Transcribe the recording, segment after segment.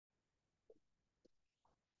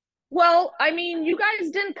Well, I mean, you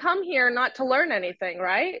guys didn't come here not to learn anything,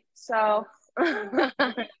 right? So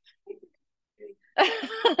that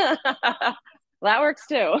works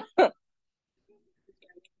too. I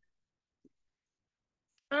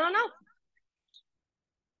don't know.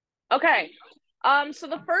 Okay. So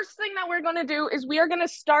the first thing that we're going to do is we are going to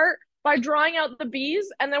start by drawing out the bees,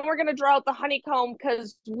 and then we're going to draw out the honeycomb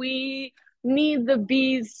because we need the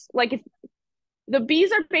bees. Like, if the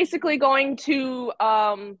bees are basically going to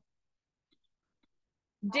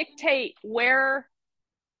dictate where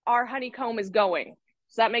our honeycomb is going.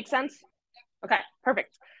 Does that make sense? Okay,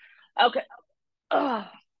 perfect. Okay. Ugh.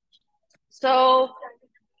 So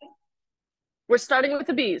we're starting with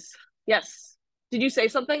the bees. Yes. Did you say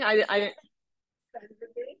something? Yeah,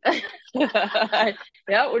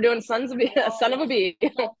 we're doing sons of bee, son of a bee.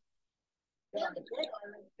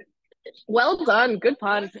 Well done. Good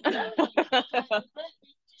pun.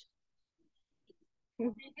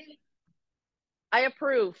 I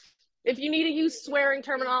approve. If you need to use swearing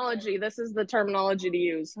terminology, this is the terminology to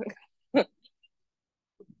use.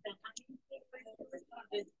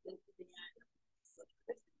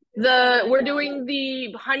 We're doing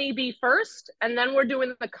the honeybee first, and then we're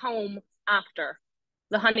doing the comb after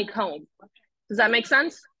the honeycomb. Does that make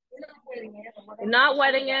sense? Not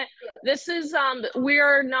wetting it. This is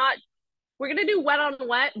we're gonna do wet on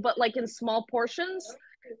wet, but like in small portions.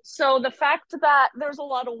 So the fact that there's a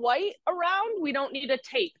lot of white around, we don't need a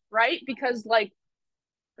tape, right? Because like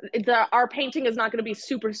our painting is not gonna be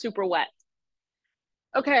super, super wet.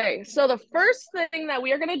 Okay, so the first thing that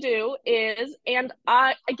we are gonna do is, and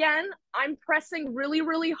I'm pressing really,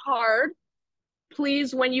 really hard.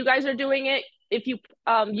 Please, when you guys are doing it, if you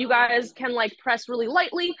guys can like press really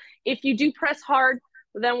lightly. If you do press hard,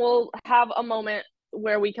 then we'll have a moment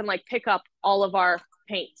where we can like pick up all of our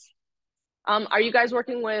paints. Are you guys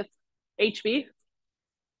working with HB?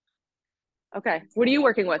 Okay, what are you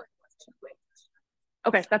working with?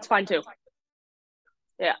 Okay, that's fine too.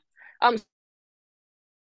 Yeah. Um,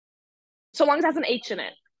 so long as it has an H in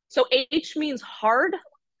it. So H means hard.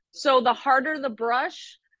 So the harder the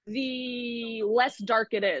brush, the less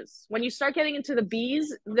dark it is. When you start getting into the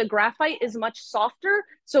bees, the graphite is much softer,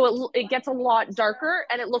 so it gets a lot darker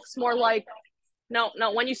and it looks more like no.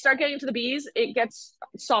 When you start getting into the bees, it gets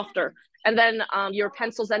softer, and then your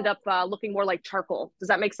pencils end up looking more like charcoal. Does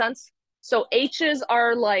that make sense? So H's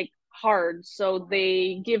are like hard, so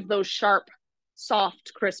they give those sharp,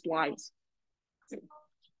 soft, crisp lines.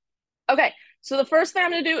 Okay, so the first thing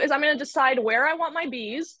I'm going to do is I'm going to decide where I want my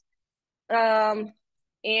bees. And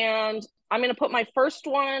I'm going to put my first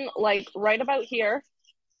one like right about here.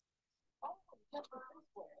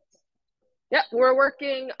 Yep, we're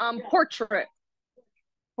working portrait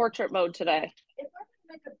mode today.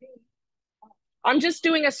 I'm just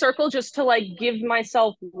doing a circle just to like give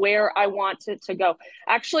myself where I want it to go.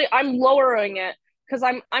 Actually, I'm lowering it because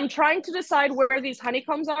I'm trying to decide where these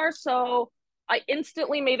honeycombs are. So I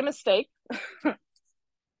instantly made a mistake.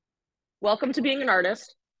 Welcome to being an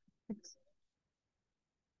artist.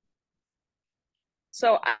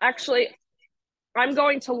 So actually, I'm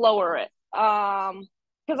going to lower it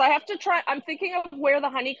because I have to try. I'm thinking of where the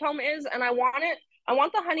honeycomb is, and I want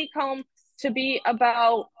the honeycomb to be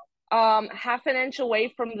about half an inch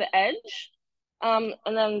away from the edge. And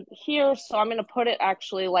then here, so I'm going to put it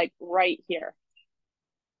actually like right here.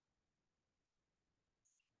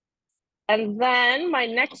 And then my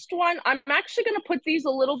next one, I'm actually going to put these a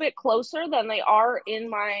little bit closer than they are in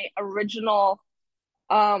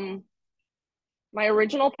um, my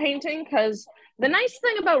original painting, because the nice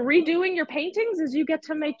thing about redoing your paintings is you get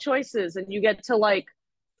to make choices and you get to like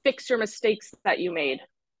fix your mistakes that you made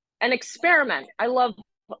and experiment. I love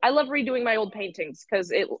redoing my old paintings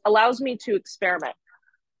because it allows me to experiment.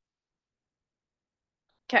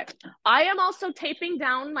 Okay. I am also taping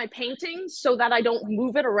down my paintings so that I don't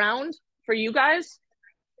move it around for you guys.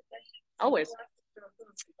 Always.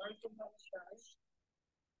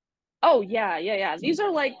 Oh yeah. These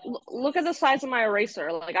are like look at the size of my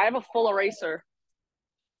eraser. Like I have a full eraser.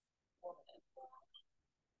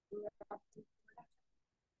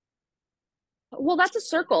 Well, that's a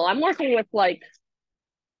circle. I'm working with like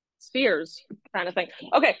spheres kind of thing.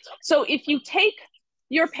 Okay, so if you take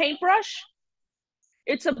your paintbrush,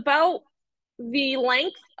 it's about the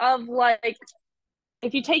length of like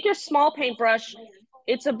if you take your small paintbrush,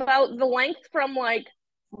 it's about the length from like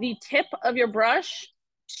the tip of your brush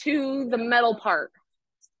to the metal part.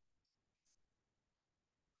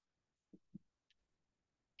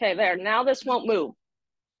 Okay, there. Now this won't move.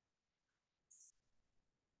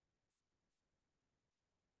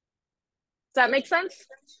 Does that make sense?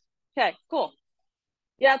 Okay, cool.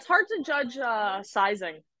 Yeah, it's hard to judge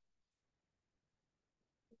sizing.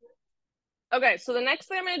 Okay, so the next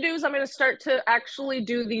thing I'm going to do is I'm going to start to actually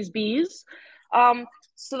do these bees.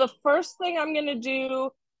 So the first thing I'm going to do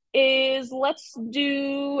is let's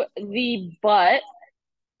do the butt.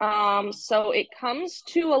 So it comes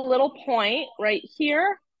to a little point right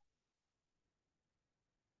here.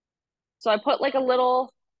 So I put like a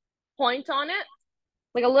little point on it,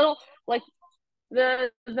 like a little, like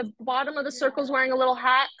the bottom of the circle is wearing a little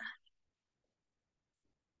hat.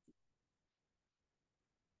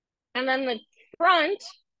 And then the front,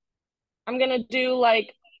 I'm going to do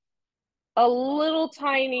like a little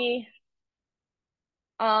tiny,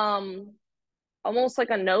 almost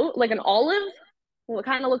like a note, like an olive. Well, it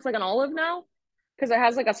kind of looks like an olive now because it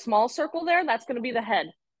has like a small circle there. That's going to be the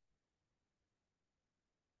head.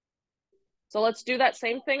 So let's do that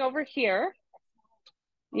same thing over here.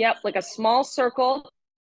 Yep, like a small circle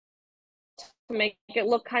to make it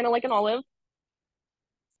look kind of like an olive.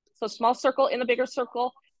 So small circle in the bigger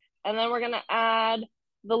circle. And then we're going to add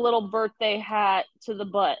the little birthday hat to the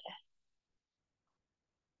butt.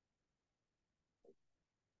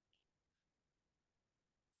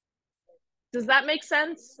 Does that make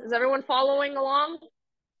sense? Is everyone following along?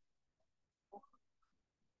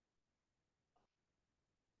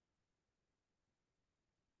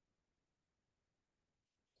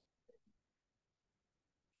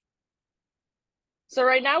 So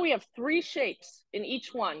right now we have 3 shapes in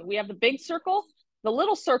each one. We have the big circle, the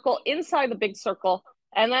little circle inside the big circle,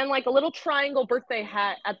 and then like a little triangle birthday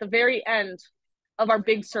hat at the very end of our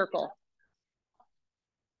big circle.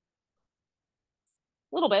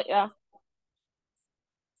 A little bit, yeah.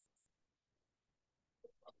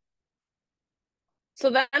 So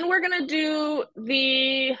then we're gonna do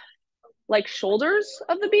the like shoulders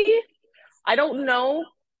of the bee. I don't know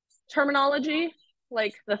terminology,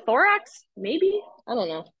 like the thorax, maybe. I don't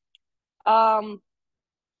know.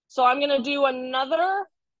 So I'm gonna do another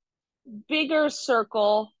bigger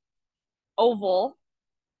circle oval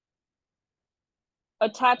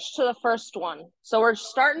attached to the first one. So we're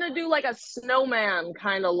starting to do like a snowman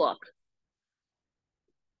kind of look.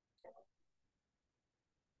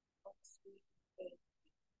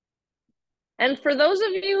 And for those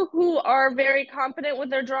of you who are very confident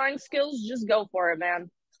with their drawing skills, just go for it,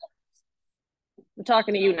 man. I'm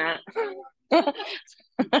talking to you, Nat.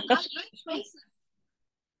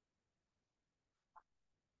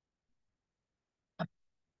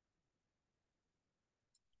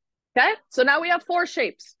 Okay, so now we have 4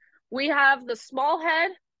 shapes. We have the small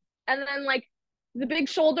head, and then like the big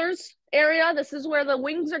shoulders area. This is where the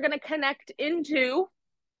wings are going to connect into.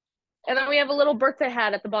 And then we have a little birthday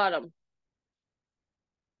hat at the bottom.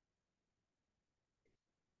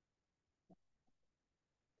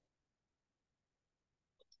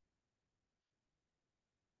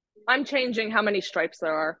 I'm changing how many stripes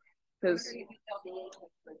there are because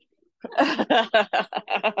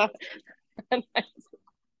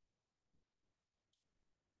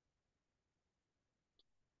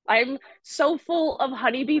I'm so full of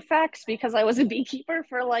honeybee facts because I was a beekeeper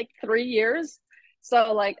for like 3 years.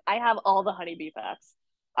 So like I have all the honeybee facts.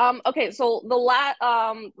 Okay, so the last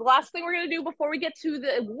thing we're gonna do before we get to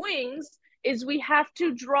the wings is we have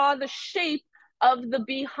to draw the shape of the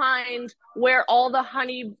behind where all the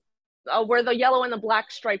honey, where the yellow and the black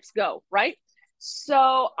stripes go, right?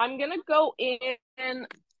 So I'm gonna go in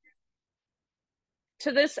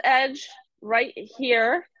to this edge right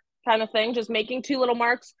here, kind of thing, just making 2 little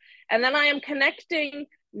marks. And then I am connecting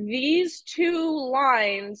these 2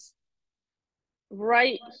 lines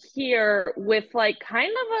right here with like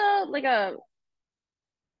kind of like a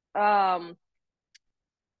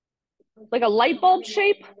light bulb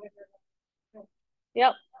shape.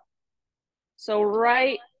 Yep. So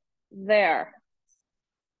right there.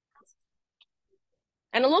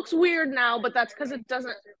 And it looks weird now, but that's because it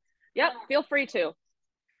doesn't. Yep, feel free to.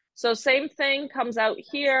 So same thing comes out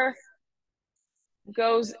here,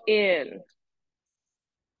 goes in.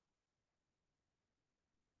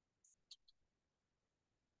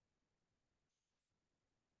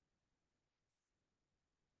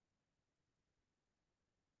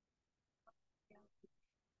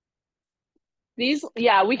 These,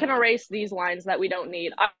 yeah, we can erase these lines that we don't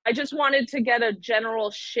need. I just wanted to get a general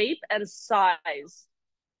shape and size.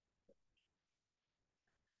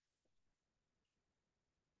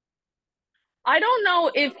 I don't know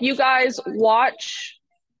if you guys watch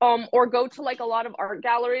or go to like a lot of art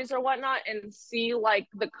galleries or whatnot and see like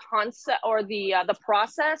the concept or the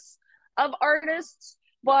process of artists.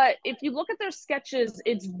 But if you look at their sketches,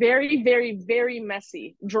 it's very, very, very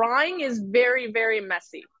messy. Drawing is very, very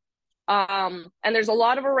messy. And there's a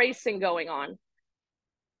lot of erasing going on.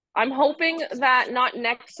 I'm hoping that not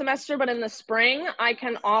next semester, but in the spring, I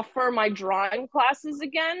can offer my drawing classes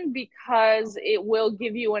again because it will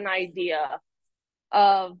give you an idea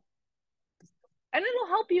of, and it'll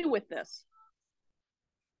help you with this.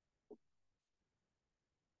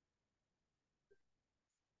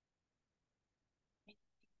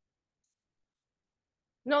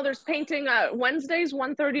 No, there's painting Wednesdays,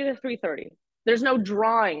 1:30 to 3:30. There's no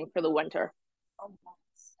drawing for the winter.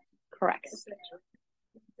 Correct.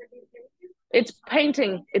 It's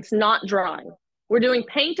painting. It's not drawing. We're doing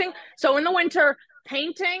painting. So in the winter,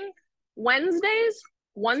 painting Wednesdays,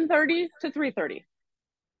 1:30 to 3:30.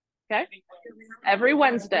 Okay? Every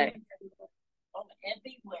Wednesday.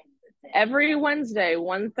 Every Wednesday,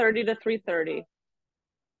 1:30 to 3:30.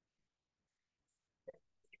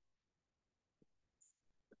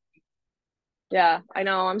 Yeah, I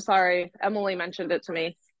know. I'm sorry. Emily mentioned it to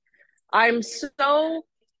me. I'm so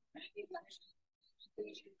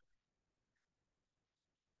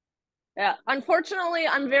yeah. Unfortunately,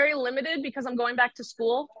 I'm very limited because I'm going back to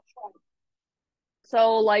school.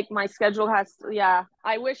 So like my schedule has yeah.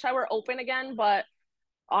 I wish I were open again, but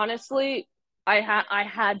honestly, I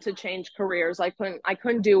had to change careers. I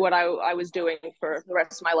couldn't do what I was doing for the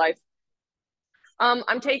rest of my life.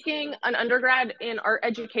 I'm taking an undergrad in art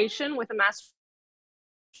education with a master's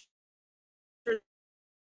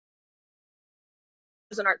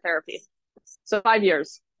in art therapy. So 5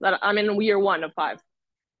 years. That I'm in year 1 of 5.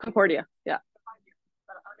 Concordia. Yeah.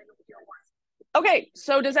 Okay,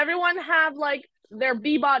 so does everyone have like their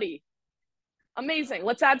bee body? Amazing.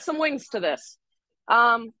 Let's add some wings to this.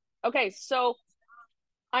 Okay, so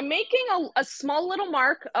I'm making a small little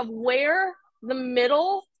mark of where the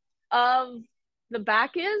middle of the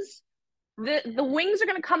back is. The wings are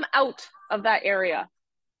going to come out of that area.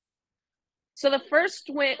 So the first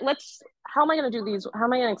wing, how am I going to do these? How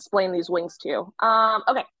am I going to explain these wings to you?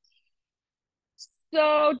 Okay.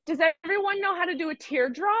 So does everyone know how to do a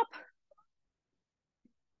teardrop?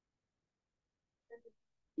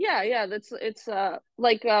 Yeah, it's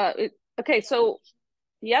like okay, so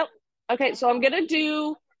yep. Okay, so I'm gonna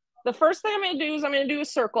do the first thing I'm gonna do is I'm gonna do a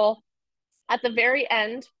circle at the very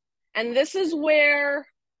end, and this is where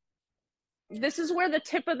the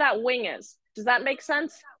tip of that wing is. Does that make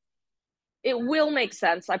sense? It will make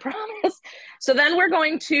sense, I promise. So then we're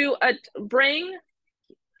going to bring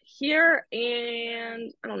here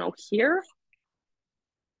and I don't know, here.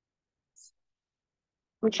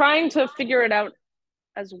 I'm trying to figure it out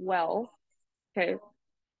as well. Okay.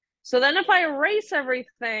 So then if I erase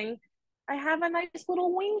everything, I have a nice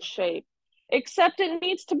little wing shape, except it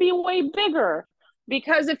needs to be way bigger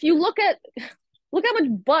because if you look how much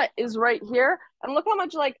butt is right here and look how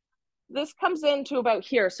much like this comes into about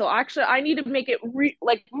here. So actually I need to make it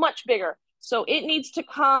like much bigger. So it needs to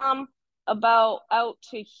come about out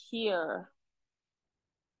to here.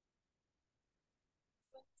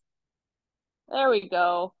 There we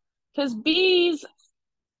go. Because bees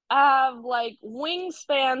have like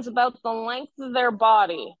wingspans about the length of their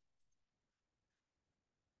body.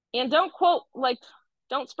 And don't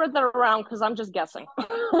spread that around because I'm just guessing.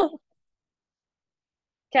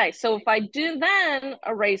 Okay, so if I do then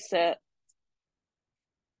erase it,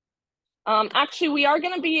 actually we're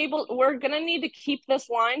gonna need to keep this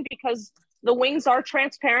line because the wings are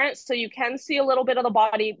transparent, so you can see a little bit of the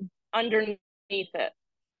body underneath it.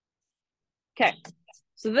 Okay,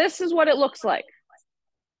 so this is what it looks like.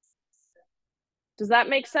 Does that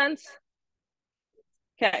make sense?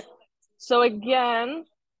 Okay, so again,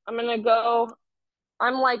 I'm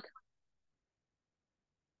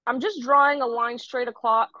just drawing a line straight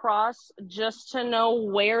across just to know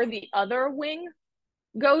where the other wing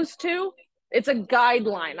goes to. It's a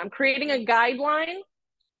guideline. I'm creating a guideline.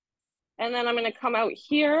 And then I'm going to come out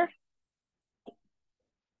here.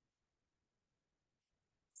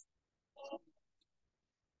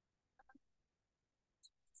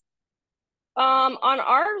 On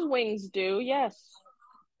our wings do, yes.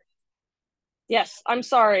 Yes, I'm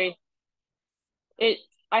sorry.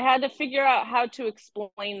 I had to figure out how to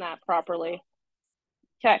explain that properly.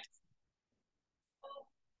 Okay.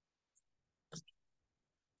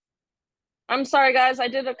 I'm sorry, guys. I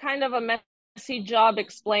did a kind of a messy job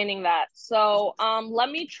explaining that. So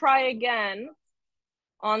let me try again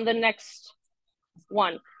on the next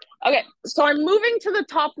one. Okay, so I'm moving to the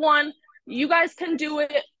top one. You guys can do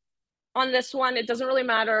it on this one. It doesn't really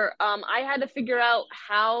matter. I had to figure out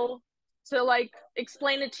how to like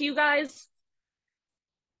explain it to you guys.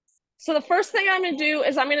 So the first thing I'm going to do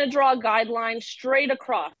is I'm going to draw a guideline straight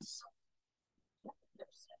across.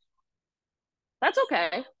 That's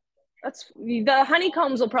okay. The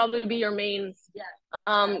honeycombs will probably be your main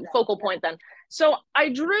focal point then. So I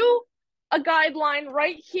drew a guideline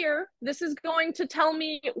right here. This is going to tell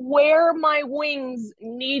me where my wings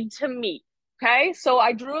need to meet. Okay, so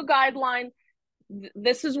I drew a guideline.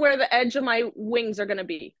 This is where the edge of my wings are going to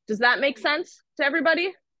be. Does that make sense to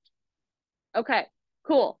everybody? Okay,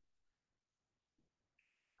 cool.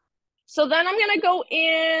 So then I'm going to go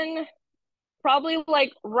in probably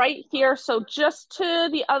like right here. So just to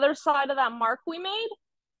the other side of that mark we made.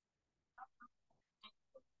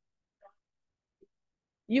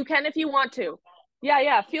 You can if you want to.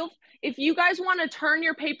 Yeah. If you guys want to turn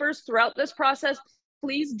your papers throughout this process,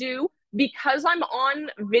 please do. Because I'm on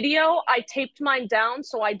video, I taped mine down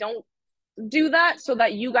so I don't do that so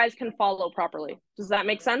that you guys can follow properly. Does that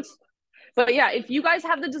make sense? But yeah, if you guys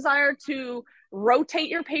have the desire to rotate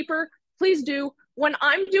your paper, please do. When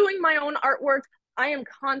I'm doing my own artwork, I am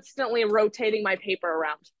constantly rotating my paper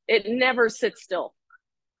around. It never sits still.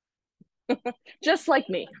 Just like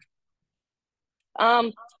me.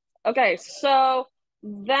 Okay, so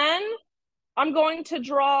then I'm going to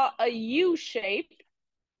draw a U shape.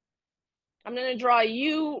 I'm going to draw a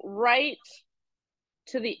U right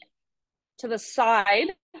to the side.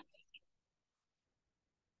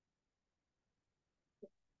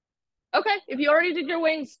 Okay, if you already did your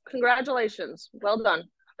wings, congratulations. Well done.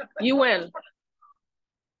 You win.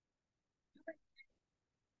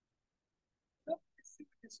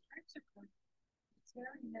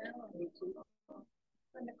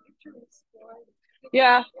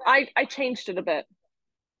 Yeah, I changed it a bit.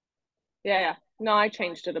 Yeah. No, I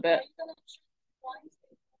changed it a bit.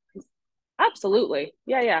 Absolutely.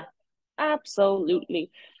 Yeah.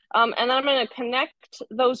 Absolutely. And then I'm going to connect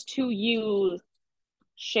those two U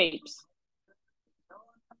shapes.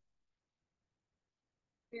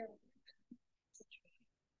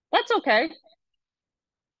 That's okay.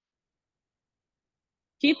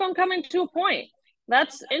 Keep them coming to a point.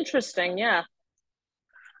 That's interesting. Yeah.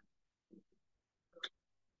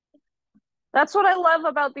 That's what I love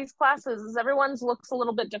about these classes is everyone's looks a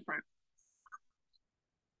little bit different.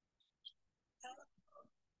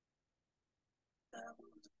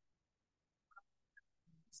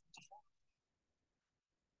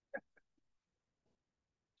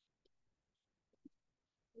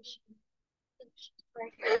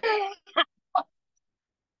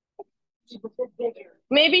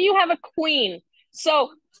 Maybe you have a queen.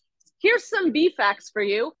 So here's some bee facts for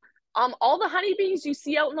you. All the honeybees you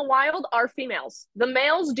see out in the wild are females. The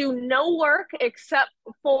males do no work except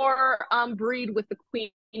for breed with the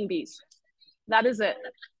queen bees. That is it.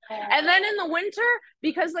 And then in the winter,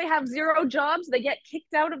 because they have zero jobs, they get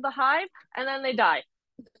kicked out of the hive and then they die.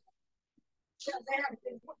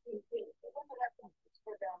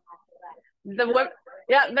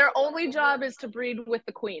 Their only job is to breed with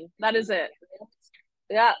the queen. That is it.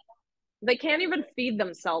 Yeah. They can't even feed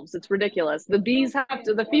themselves. It's ridiculous. The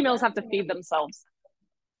females have to feed themselves.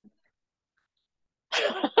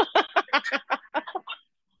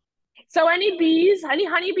 So any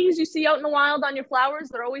honeybees you see out in the wild on your flowers,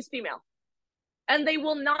 they're always female. And they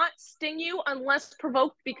will not sting you unless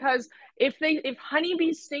provoked, because if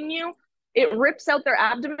honeybees sting you, it rips out their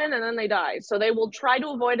abdomen and then they die. So they will try to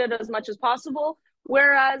avoid it as much as possible.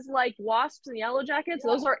 Whereas like wasps and yellow jackets,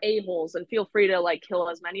 those are a-holes and feel free to like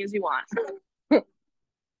kill as many as you want.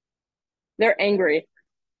 They're angry.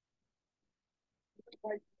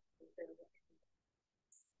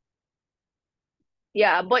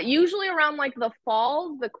 Yeah, but usually around like the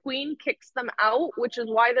fall, the queen kicks them out, which is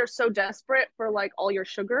why they're so desperate for like all your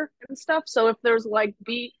sugar and stuff. So if there's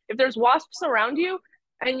wasps around you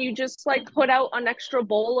and you just like put out an extra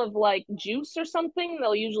bowl of like juice or something,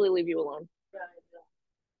 they'll usually leave you alone.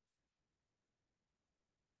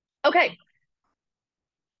 Okay.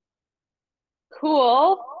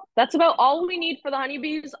 Cool. That's about all we need for the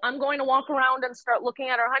honeybees. I'm going to walk around and start looking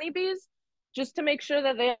at our honeybees just to make sure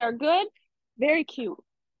that they are good. Very cute.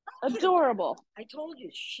 Adorable. I told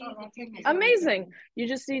you. Amazing. You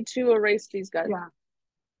just need to erase these guys. Yeah.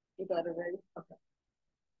 You got it ready? Okay.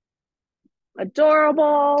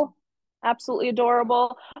 Adorable. Absolutely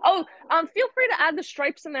adorable. Oh, feel free to add the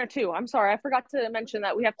stripes in there too. I'm sorry, I forgot to mention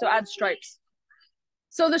that we have to add stripes.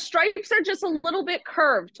 So the stripes are just a little bit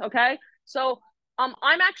curved, okay? So I'm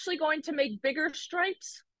actually going to make bigger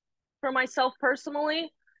stripes for myself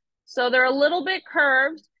personally. So they're a little bit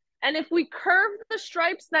curved. And if we curve the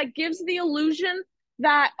stripes, that gives the illusion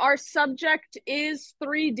that our subject is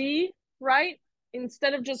 3D, right?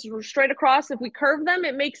 Instead of just straight across, if we curve them,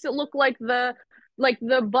 it makes it look like the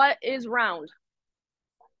butt is round.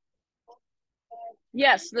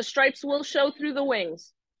 Yes, the stripes will show through the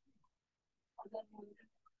wings.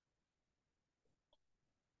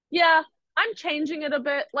 Yeah, I'm changing it a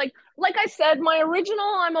bit. Like I said, my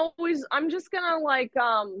original, I'm just gonna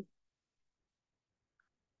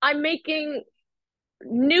I'm making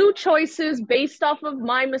new choices based off of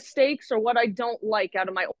my mistakes or what I don't like out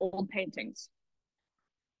of my old paintings.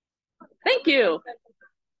 Thank you.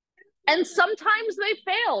 And sometimes they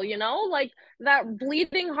fail, you know, like that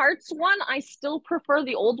Bleeding Hearts one, I still prefer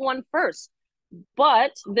the old one first.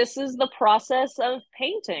 But this is the process of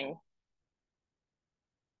painting.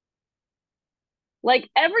 Like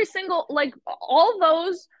every single, like all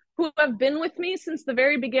those who have been with me since the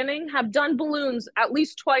very beginning have done balloons at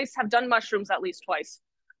least twice, have done mushrooms at least twice.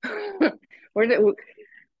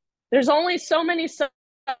 There's only so many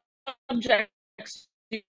subjects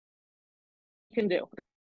you can do.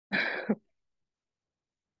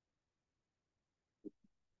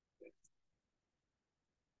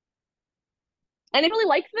 And if you really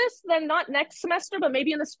like this, then not next semester, but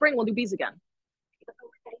maybe in the spring, we'll do bees again.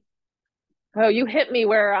 Oh, you hit me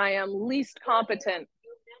where I am least competent.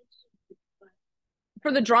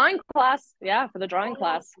 For the drawing class, yeah, for the drawing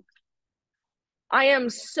class. I am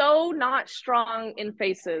so not strong in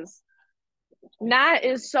faces. Nat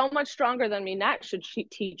is so much stronger than me. Nat should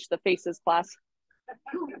teach the faces class.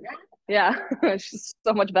 Yeah, she's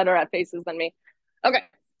so much better at faces than me. Okay,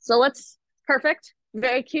 so let's, perfect,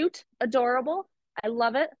 very cute, adorable. I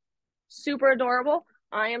love it, super adorable.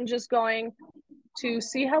 I am just going to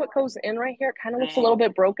see how it goes in right here. It kind of looks a little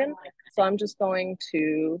bit broken. So I'm just going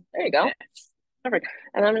to, there you go. Perfect.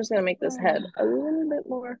 And I'm just going to make this head a little bit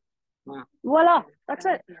more. Voila, that's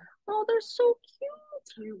it. Oh, they're so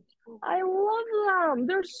cute. I love them.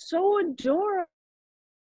 They're so adorable.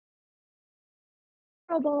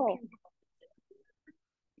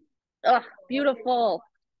 Ugh, beautiful.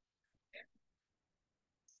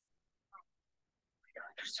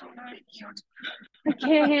 They're so cute. I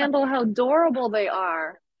can't handle how adorable they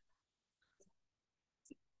are.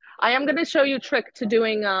 I am going to show you a trick to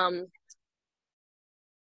doing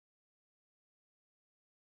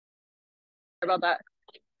about that.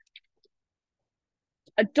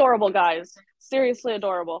 Adorable, guys. Seriously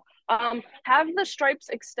adorable. Have the stripes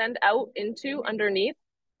extend out into underneath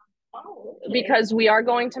because we are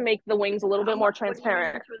going to make the wings a little bit more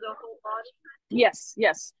transparent. Yes,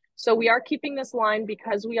 yes. So we are keeping this line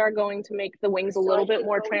because we are going to make the wings a little bit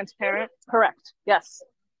more transparent. Correct. Yes.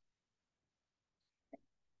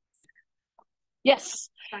 Yes.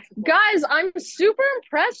 Guys, I'm super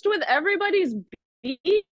impressed with everybody's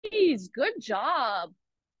bees. Good job.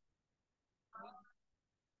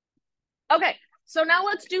 Okay, so now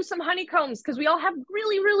let's do some honeycombs because we all have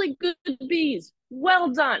really, really good bees.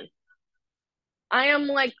 Well done. I am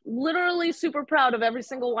like literally super proud of every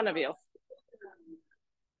single one of you.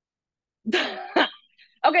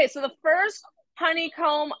 Okay, so the first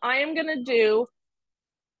honeycomb I am gonna do,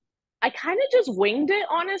 I kind of just winged it,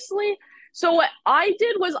 honestly. So what I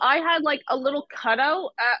did was I had like a little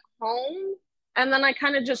cutout at home and then I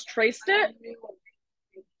kind of just traced it.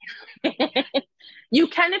 You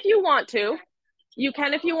can if you want to. You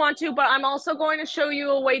can if you want to, but I'm also going to show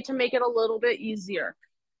you a way to make it a little bit easier.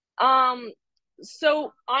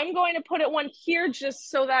 So I'm going to put it one here just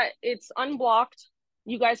so that it's unblocked.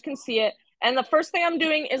 You guys can see it. And the first thing I'm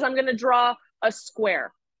doing is I'm going to draw a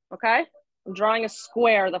square. Okay. I'm drawing a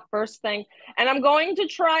square, the first thing. And I'm going to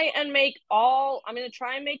try and make I'm going to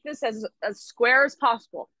try and make this as square as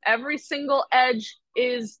possible. Every single edge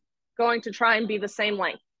is going to try and be the same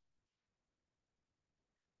length.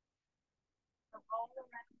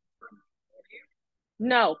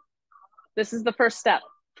 No, this is the first step.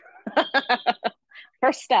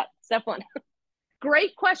 First step, step one.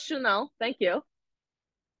 Great question though, thank you.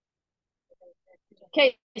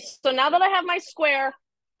 Okay, so now that I have my square,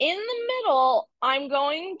 in the middle, I'm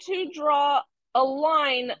going to draw a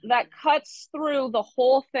line that cuts through the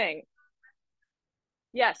whole thing.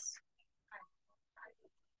 Yes.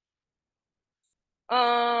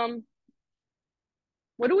 What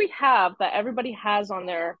do we have that everybody has on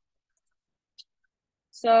there?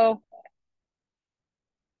 So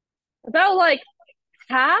about like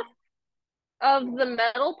half of the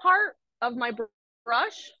metal part of my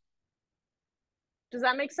brush. Does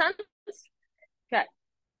that make sense? Okay.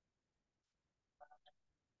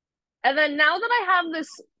 And then now that I have this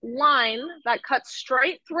line that cuts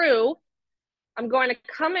straight through, I'm going to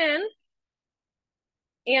come in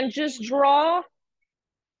and just draw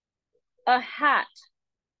a hat.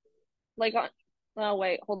 Like, oh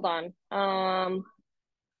wait, hold on.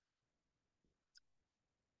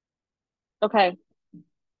 Okay,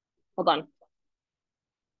 hold on.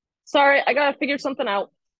 Sorry, I gotta figure something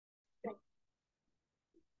out.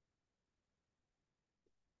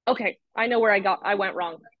 Okay, I know where I went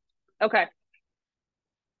wrong. Okay.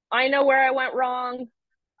 I know where I went wrong.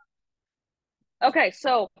 Okay,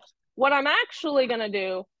 so what I'm actually gonna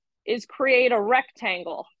do is create a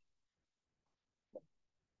rectangle.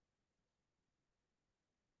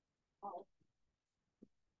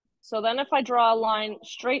 So then if I draw a line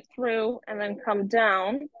straight through and then come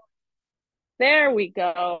down, there we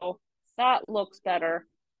go. That looks better.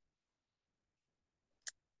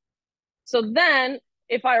 So then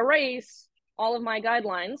if I erase all of my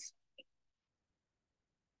guidelines,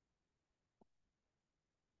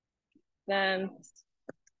 then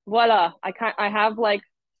voila, I have like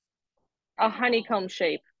a honeycomb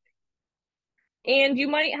shape. And you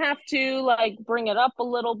might have to like bring it up a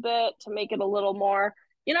little bit to make it a little more,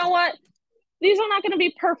 you know what? These are not going to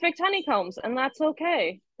be perfect honeycombs, and that's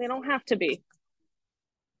okay. They don't have to be.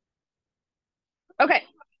 Okay.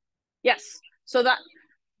 Yes.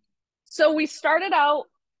 So we started out,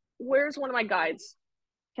 where's one of my guides?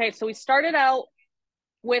 Okay, so we started out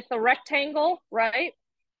with a rectangle, right?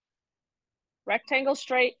 Rectangle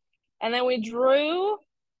straight. And then we drew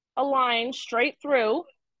a line straight through.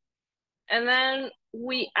 And then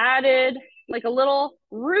we added like a little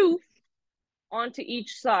roof onto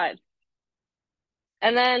each side.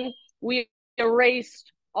 And then we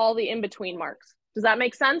erased all the in-between marks. Does that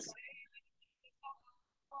make sense?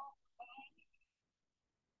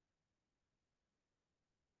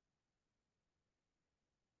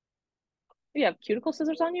 You have cuticle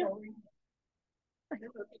scissors on you?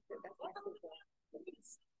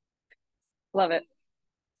 Love it.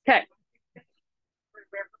 Okay.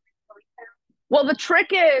 Well, the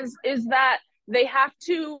trick is that they have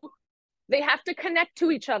to connect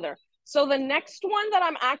to each other. So the next one that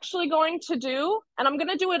I'm actually going to do, and I'm going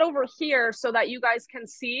to do it over here so that you guys can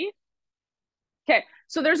see. Okay,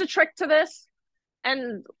 so there's a trick to this,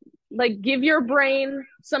 and like give your brain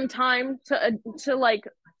some time to like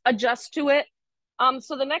adjust to it.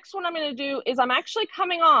 So the next one I'm going to do is I'm actually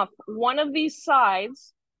coming off one of these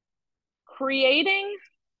sides, creating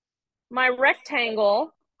my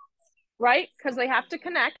rectangle, right? Because they have to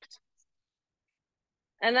connect.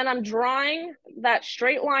 And then I'm drawing that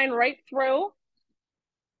straight line right through.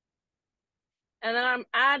 And then I'm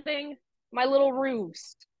adding my little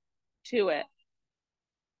roofs to it.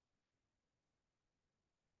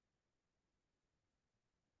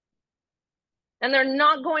 And they're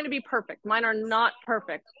not going to be perfect. Mine are not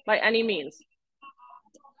perfect by any means.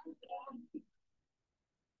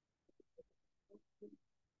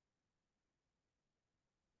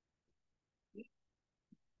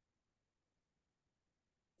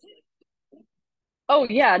 Oh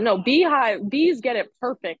yeah, no, bees get it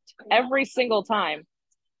perfect every single time.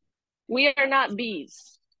 We are not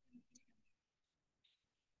bees.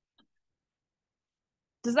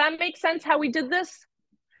 Does that make sense how we did this?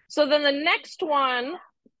 So then the next one,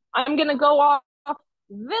 I'm gonna go off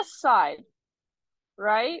this side,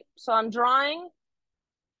 right? So I'm drawing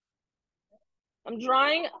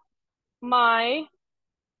my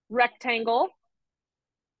rectangle.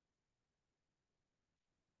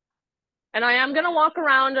 And I am gonna walk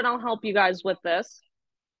around and I'll help you guys with this.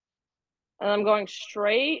 And I'm going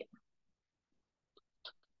straight.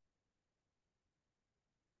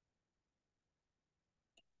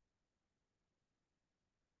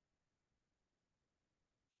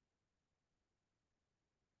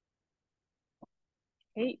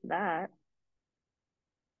 Hate that.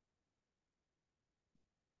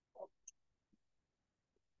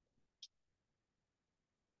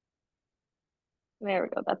 There we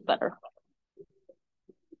go, that's better.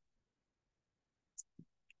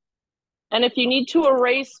 And if you need to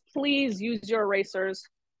erase, please use your erasers.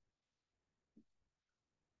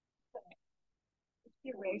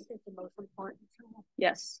 The eraser is the most important.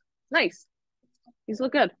 Yes, nice. These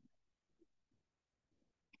look good.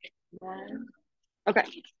 Okay,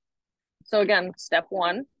 so again, step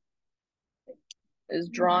one is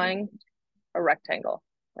drawing a rectangle,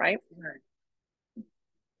 right?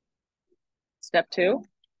 Step two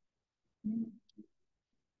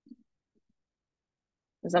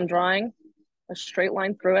is I'm drawing a straight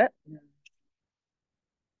line through it.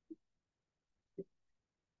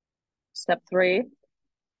 Step three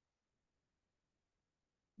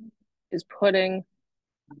is putting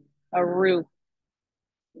a roof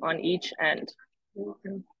on each end.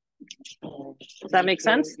 Does that make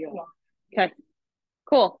sense? Okay,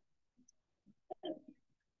 cool.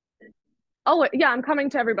 Oh, yeah, I'm coming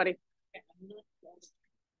to everybody.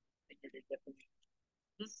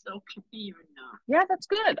 This is so confusing now. Yeah, that's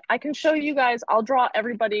good. I can show you guys. I'll draw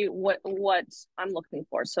everybody what I'm looking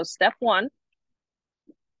for. So step one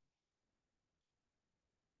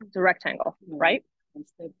is a rectangle, right? And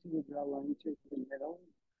step two, draw a line through the middle.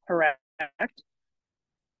 Correct.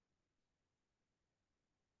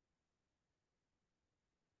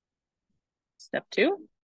 Step 2.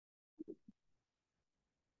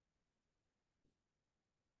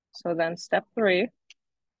 So then step 3.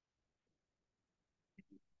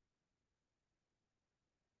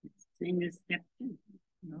 Same as step 2.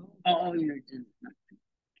 No. Oh, you're just not.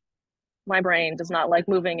 My brain does not like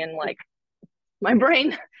moving and like my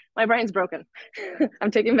brain's broken. I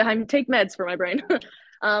take meds for my brain.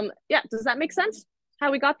 Yeah, does that make sense?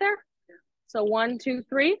 How we got there? So 1, 2,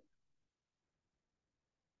 3.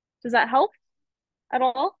 Does that help at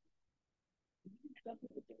all?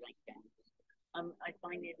 I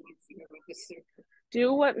find it easier with the circle.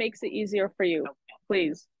 Do what makes it easier for you,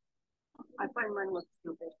 please. I find mine looks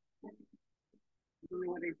stupid. I don't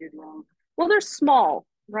know what I did wrong. Well, they're small,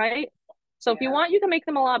 right? So if you want, you can make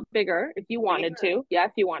them a lot bigger if you wanted to. Yeah,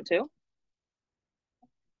 if you want to.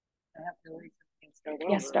 I have to wait for things.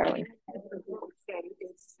 Yes, darling.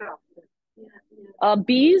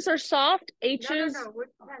 B's are soft. H's No.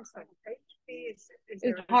 HB is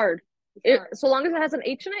hard. So long as it has an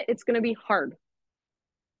H in it, it's going to be hard.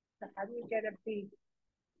 How do you get a B?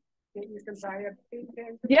 You can buy a B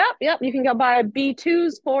pen? Yep. You can go buy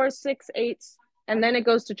B2s, 4s, 6, 8s, and then it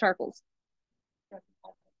goes to charcoals.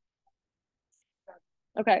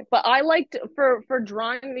 Okay, but I liked for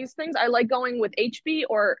drawing these things, I like going with HB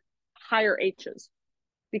or higher H's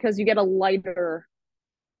because you get a lighter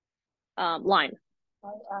line. I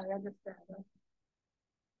understand.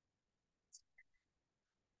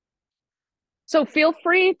 So feel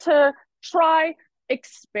free to try,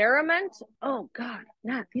 experiment. Oh God,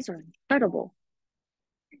 Nat, these are incredible.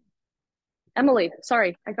 Emily,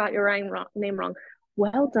 sorry, I got your name wrong.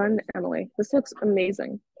 Well done, Emily. This looks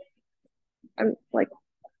amazing. I'm like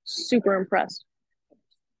super impressed.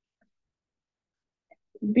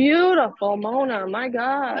 Beautiful, Mona. My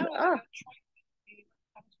God. Oh.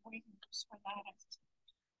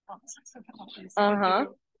 Uh-huh.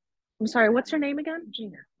 I'm sorry, what's your name again?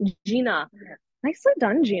 Gina. Gina. Yeah. Nicely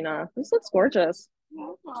done, Gina. This looks gorgeous.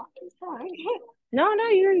 No,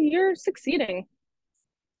 you're succeeding.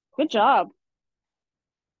 Good job.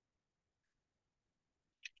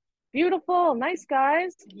 Beautiful. Nice,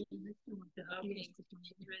 guys.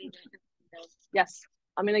 Yes.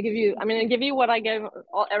 I'm gonna give you what I gave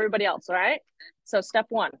everybody else, all right? So step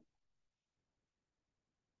 1.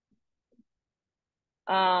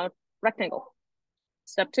 Rectangle.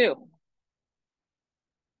 Step 2.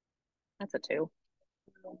 That's a 2.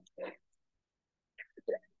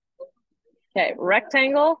 Okay,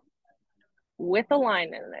 rectangle with a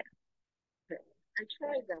line in it. I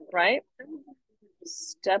tried them. Right?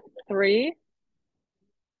 Step 3.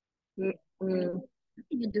 You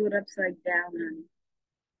do it upside down and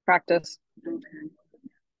Practice. okay.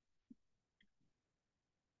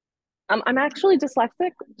 I'm actually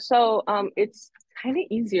dyslexic, so it's kind of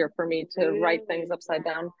easier for me to write things upside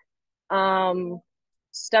down.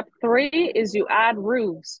 Step 3 is you add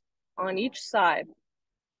roofs on each side.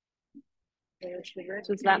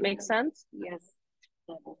 Does that make sense? Yes.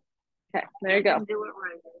 Okay, there you go. Do it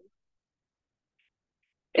right.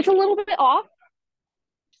 It's a little bit off.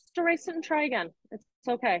 Just erase it and try again. It's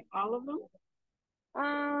okay. All of them?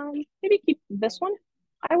 Maybe keep this one.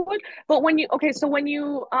 I would, but when you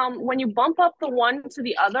bump up the one to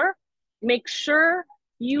the other, make sure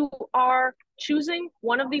you are choosing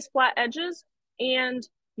one of these flat edges, and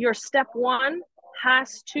your step 1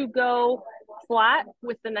 has to go flat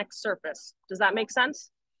with the next surface. Does that make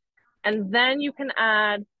sense? And then you can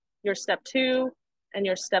add your step 2 and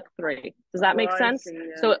your step 3. Does that make sense? See,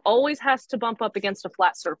 yeah. So it always has to bump up against a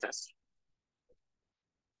flat surface.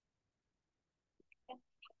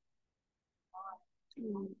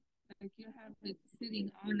 Like you have it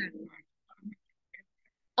sitting on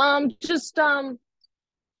it. Just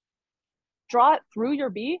draw it through your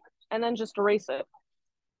B and then just erase it.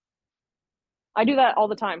 I do that all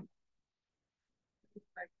the time.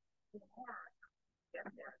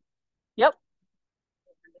 Yep.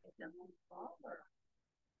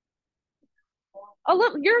 A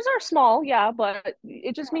little, yours are small, yeah, but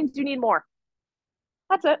it just means you need more.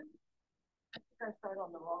 That's it. I start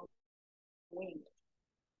on the wrong wing.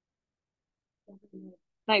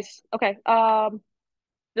 Nice. Okay.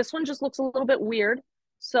 This one just looks a little bit weird.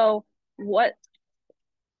 So what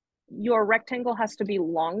your rectangle has to be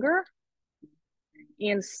longer,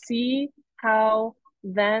 and see how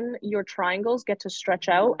then your triangles get to stretch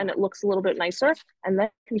out and it looks a little bit nicer, and then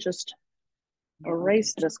you can just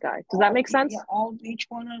erase this guy. Does that make sense? Yeah, all each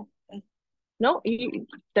one of no,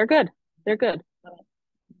 they're good. They're good.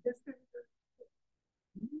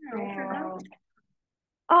 No.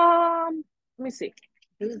 Let me see.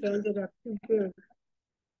 These ended up too big.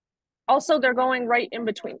 Also, they're going right in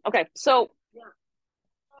between. Okay, so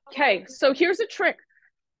here's a trick.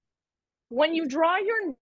 When you draw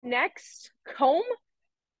your next comb,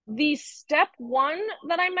 the step one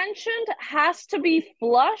that I mentioned has to be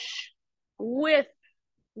flush with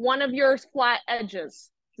one of your flat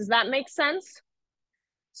edges. Does that make sense?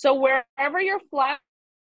 So wherever your flat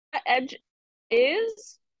edge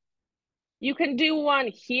is, you can do one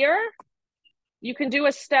here. You can do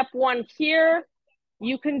a step one here.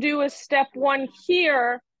 You can do a step one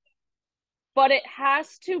here, but it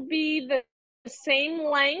has to be the same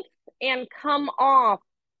length and come off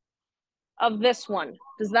of this one.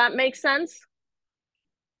 Does that make sense?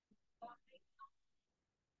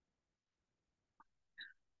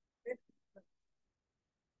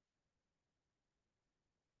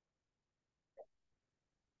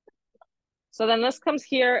 So then this comes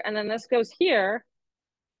here and then this goes here.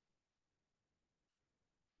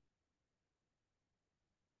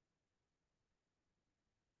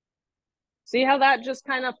 See how that just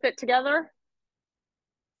kind of fit together?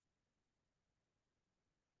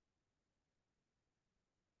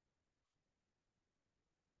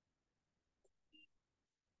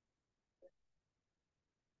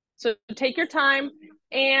 So take your time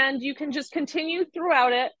and you can just continue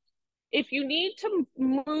throughout it. If you need to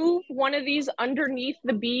move one of these underneath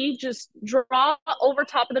the bee, just draw over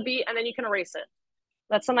top of the bee and then you can erase it.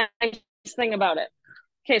 That's the nice thing about it.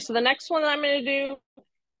 Okay, so the next one that I'm going to do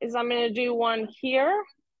is I'm going to do one here.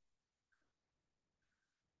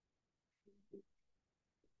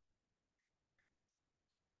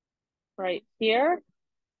 Right here.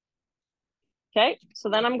 Okay, so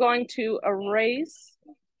then I'm going to erase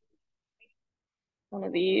one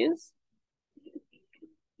of these.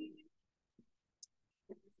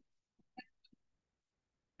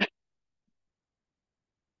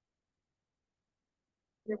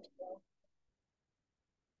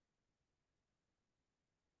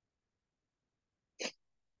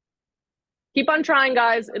 Keep on trying,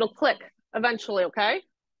 guys. It'll click eventually, okay?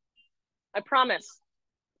 I promise.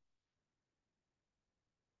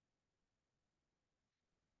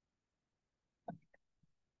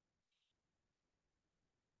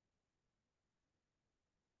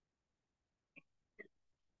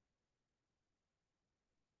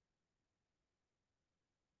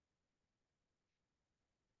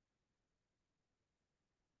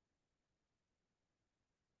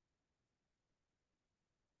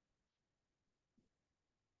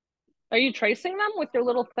 Are you tracing them with your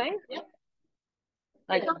little thing? Yep.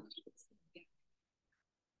 Like,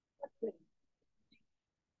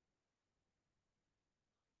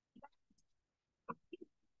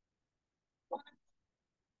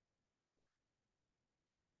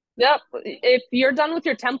 yep. If you're done with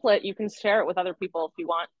your template, you can share it with other people if you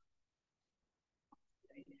want.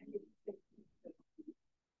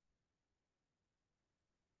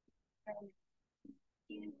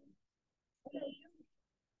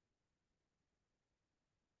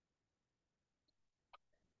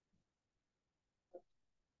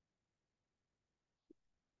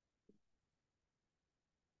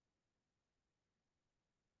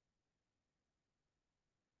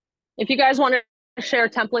 If you guys want to share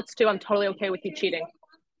templates too, I'm totally okay with you cheating.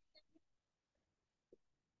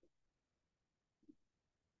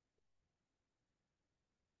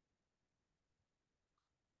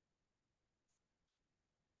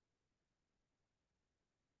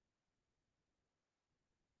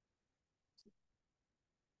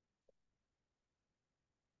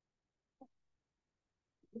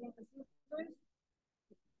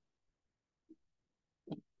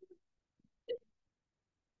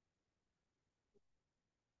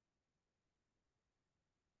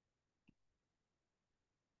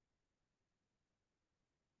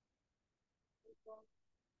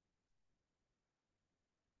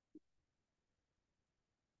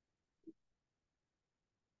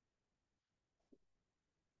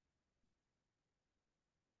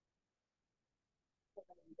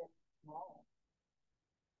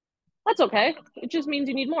 That's okay. It just means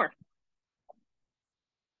you need more.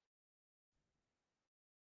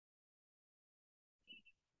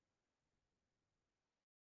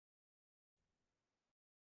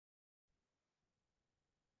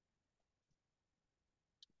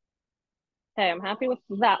 Okay, I'm happy with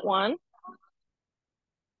that one.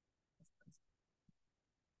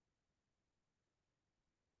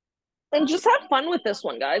 And just have fun with this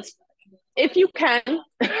one, guys. If you can,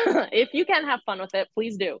 if you can have fun with it,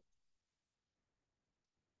 please do.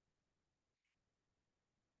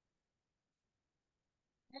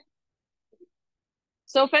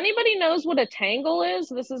 So if anybody knows what a tangle is,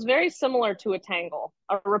 this is very similar to a tangle.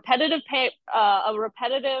 A repetitive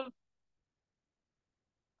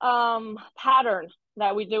pattern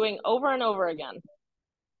that we're doing over and over again.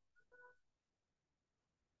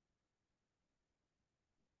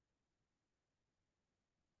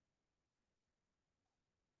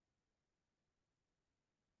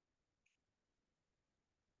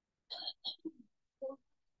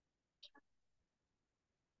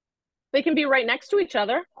 They can be right next to each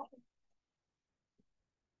other.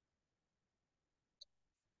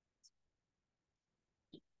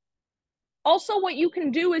 Also, what you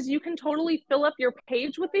can do is you can totally fill up your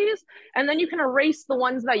page with these, and then you can erase the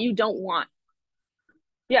ones that you don't want.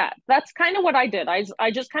 Yeah, that's kind of what I did.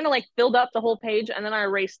 I just kind of like filled up the whole page, and then I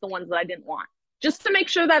erased the ones that I didn't want, just to make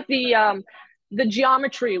sure that the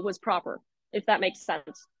geometry was proper, if that makes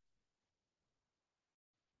sense.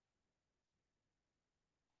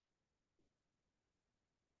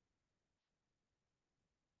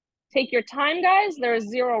 Take your time, guys. There is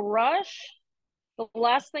zero rush. The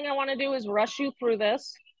last thing I want to do is rush you through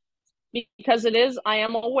this, because I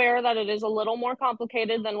am aware that it is a little more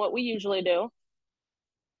complicated than what we usually do.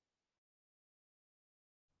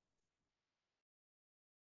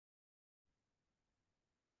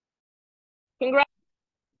 Congrats.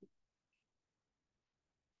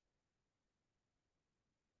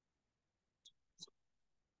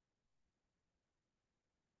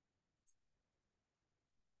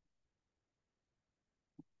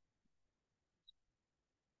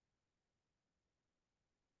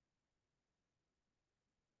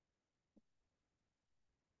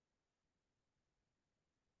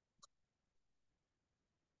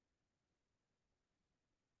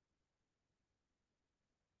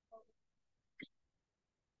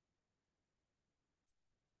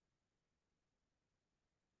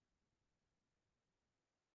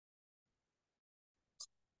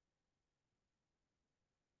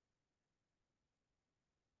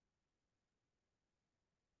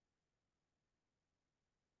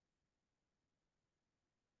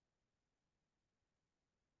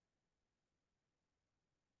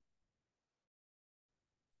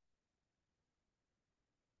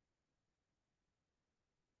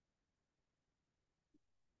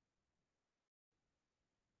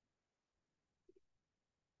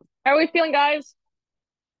 How are we feeling, guys?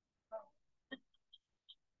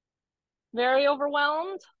 Very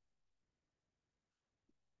overwhelmed?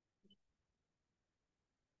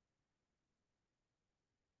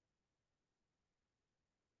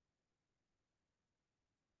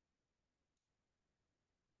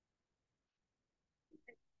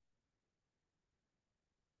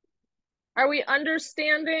 Are we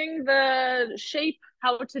understanding the shape,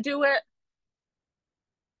 how to do it?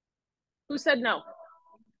 Who said no?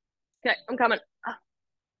 Okay, I'm coming.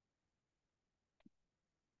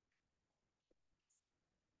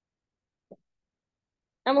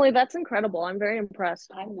 Emily, that's incredible. I'm very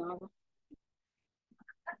impressed. I know.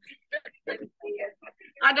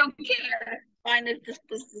 I don't care. Mine is just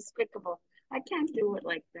despicable. I can't do it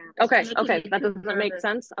like that. Okay, okay, that doesn't make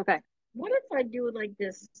sense. Okay. What if I do it like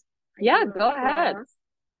this? Yeah, go ahead.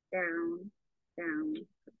 Down, down,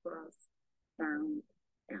 across, down,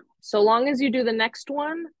 down. So long as you do the next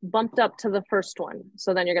one bumped up to the first one.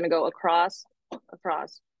 So then you're going to go across,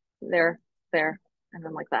 across, there, and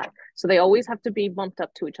then like that. So they always have to be bumped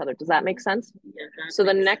up to each other. Does that make sense? Yeah, so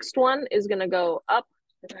the next one is going to go up.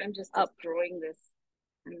 I'm just up. drawing this.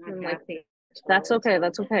 I'm not happy. That's okay.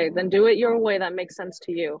 That's okay. Then do it your way that makes sense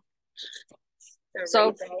to you.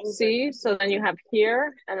 So see, so then you have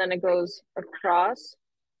here, and then it goes across.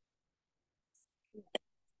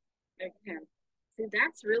 Okay. See,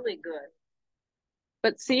 that's really good.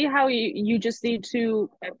 But see how you just need to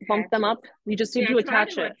bump them up? You just need to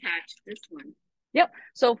attach it. Attach this one. Yep.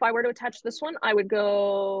 So if I were to attach this one, I would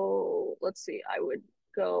go, let's see, I would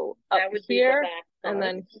go up here, and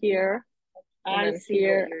then here, and then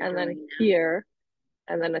here, and then here,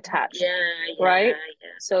 and then attach. Yeah, right? Yeah.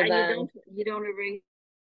 So and then you don't erase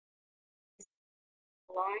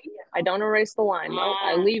the line? I don't erase the line. No,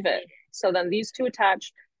 I leave it. So then these two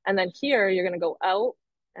attach, and then here you're gonna go out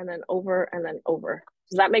and then over and then over.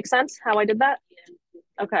 Does that make sense how I did that?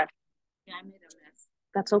 Yeah. Okay. Yeah, I made a mess.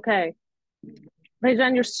 That's okay.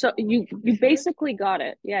 Rajan, you basically got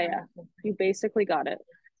it. Yeah. You basically got it.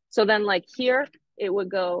 So then like here, it would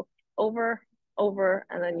go over,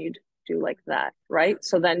 and then you'd do like that, right?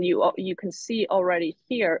 So then you can see already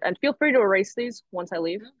here, and feel free to erase these once I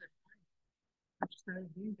leave.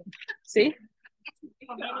 See?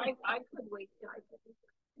 I could wait.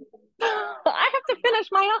 I have to finish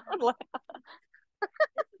my own.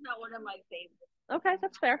 This is not one of my favorites. Okay,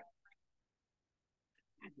 that's fair.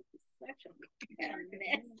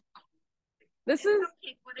 This is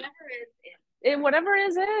okay, whatever whatever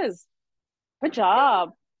it is. Good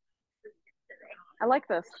job. I like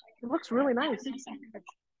this. It looks really nice.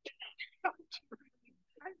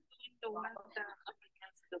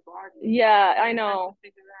 Yeah, I know.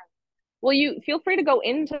 Well, you feel free to go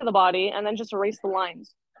into the body and then just erase the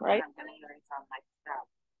lines, right?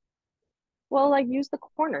 Well, like use the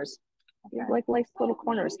corners. You have like little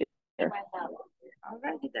corners here.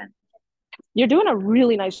 Alrighty then. You're doing a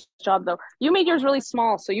really nice job though. You made yours really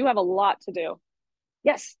small, so you have a lot to do.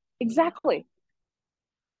 Yes, exactly.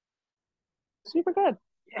 Super good.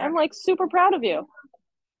 Yeah. I'm like super proud of you.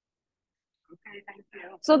 Okay, thank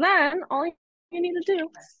you. So then all you need to do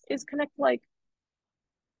is connect like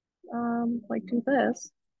do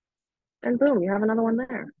this, and boom, you have another one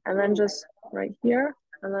there. And then just right here,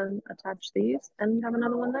 and then attach these, and you have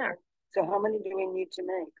another one there. So how many do we need to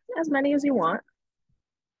make? As many as you want.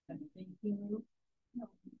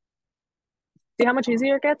 See how much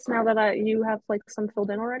easier it gets now that you have like some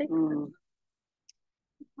filled in already? Mm.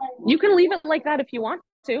 You can leave it like that if you want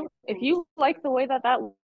to. If you like the way that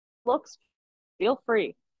looks, feel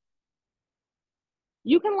free.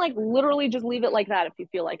 You can like literally just leave it like that if you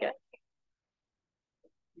feel like it.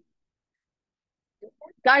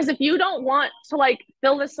 Guys, if you don't want to like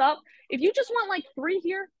fill this up, if you just want like 3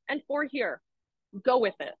 here and 4 here, go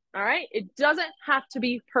with it. All right. It doesn't have to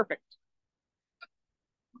be perfect.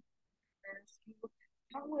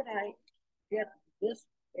 How would I get this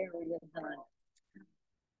area done?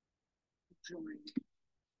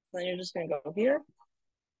 Then you're just going to go here.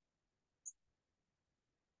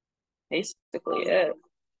 Basically it.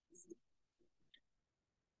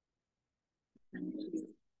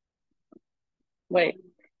 Wait.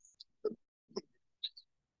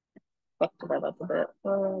 Fuck that up a bit.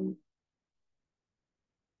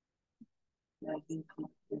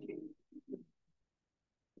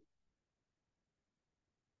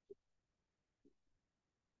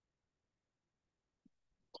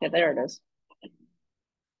 Yeah, there it is.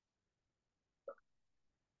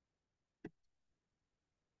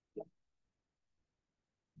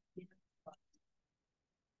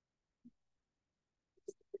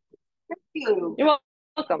 Thank you. You're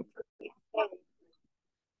welcome.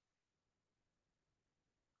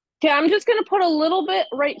 Okay, I'm just gonna put a little bit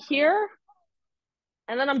right here,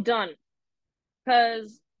 and then I'm done,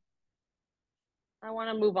 because I want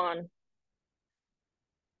to move on.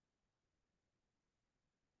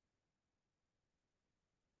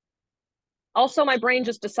 Also, my brain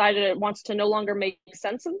just decided it wants to no longer make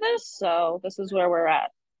sense of this, so this is where we're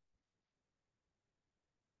at.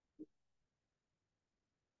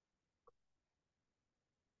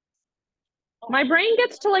 My brain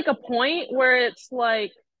gets to like a point where it's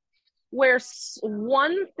like, where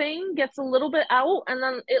one thing gets a little bit out, and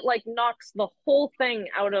then it like knocks the whole thing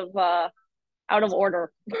out of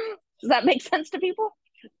order. Does that make sense to people?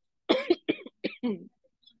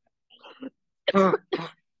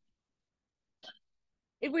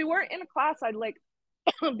 If we weren't in a class, I'd like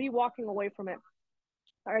be walking away from it.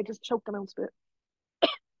 All right, just choked on my spit.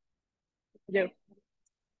 Yeah.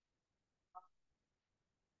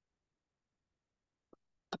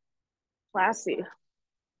 Classy.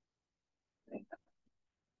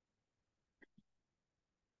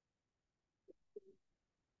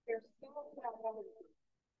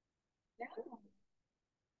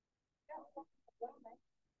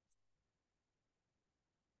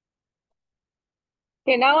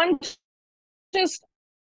 Okay, now I'm just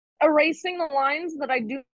erasing the lines that I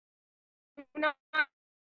do not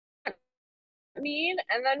need,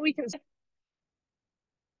 and then we can.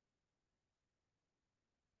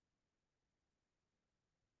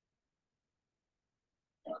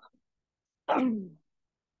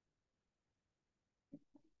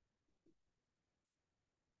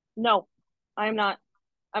 No, I'm not.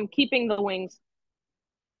 I'm keeping the wings.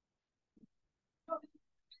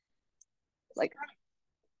 Like,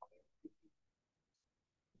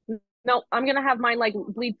 no, I'm gonna have mine like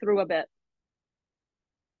bleed through a bit.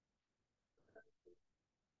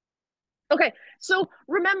 Okay, so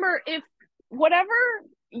remember, if whatever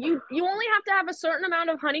you only have to have a certain amount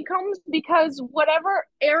of honeycombs, because whatever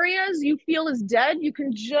areas you feel is dead, you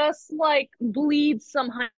can just like bleed some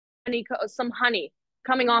honey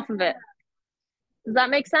coming off of it. Does that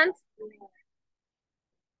make sense?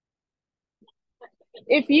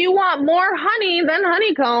 If you want more honey than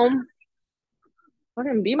honeycomb,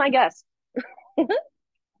 fucking be my guest.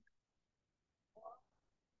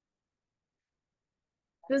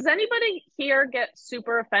 Does anybody here get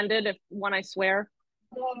super offended when I swear?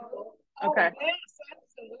 Okay.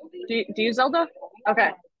 Do you, Zelda?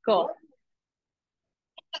 Okay, cool.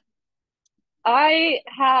 I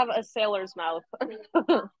have a sailor's mouth.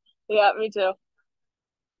 Yeah, me too.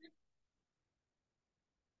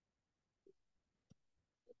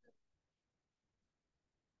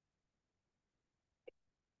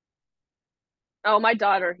 Oh, my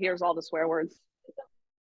daughter hears all the swear words.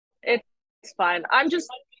 It's fine.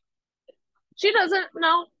 She doesn't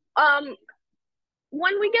know.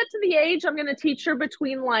 When we get to the age, I'm gonna teach her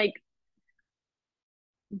between like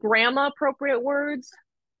grammar appropriate words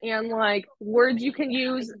and like words you can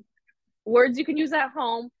use at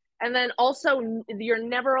home, and then also you're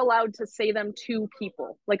never allowed to say them to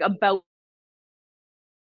people, like about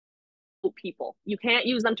people. You can't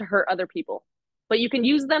use them to hurt other people, but you can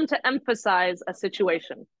use them to emphasize a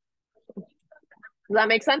situation. Does that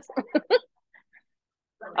make sense?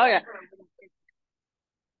 Oh yeah.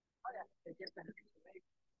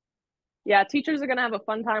 Yeah, teachers are gonna have a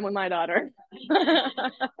fun time with my daughter.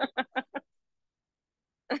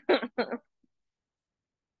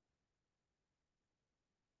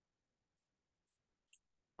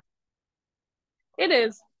 It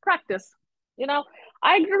is practice. You know,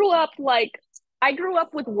 I grew up like I grew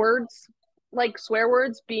up with words like swear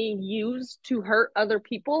words being used to hurt other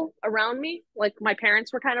people around me. Like my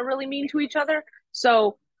parents were kind of really mean to each other.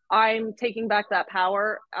 So I'm taking back that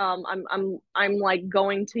power. I'm like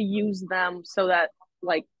going to use them so that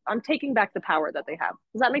like I'm taking back the power that they have.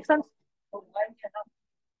 Does that make sense?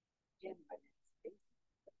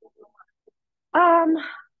 Um,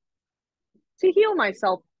 to heal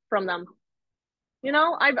myself from them. You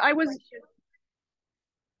know, I was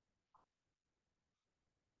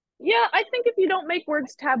Yeah, I think if you don't make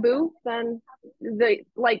words taboo, then they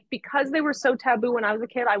like because they were so taboo when I was a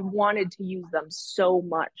kid, I wanted to use them so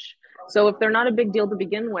much. So if they're not a big deal to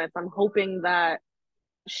begin with, I'm hoping that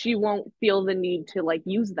she won't feel the need to like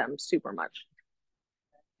use them super much.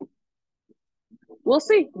 We'll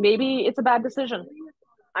see. Maybe it's a bad decision.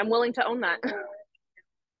 I'm willing to own that.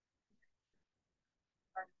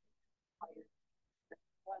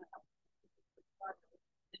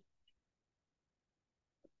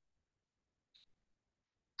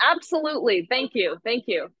 Absolutely. Thank you. Thank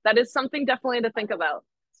you. That is something definitely to think about.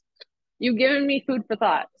 You've given me food for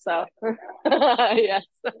thought. So, yes.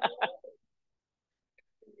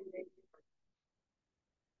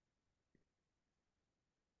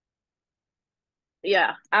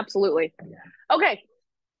 Yeah, absolutely. Okay,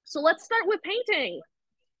 so let's start with painting.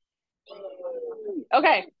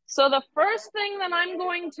 Okay, so the first thing that I'm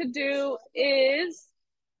going to do is,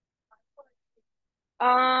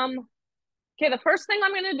 okay, the first thing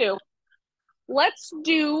I'm going to do, let's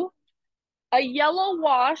do a yellow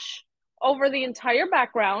wash over the entire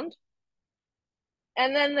background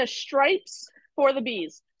and then the stripes for the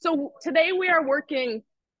bees. So today we are working,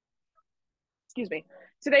 excuse me,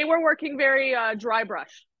 today we're working very dry brush.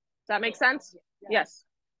 Does that make sense? Yes.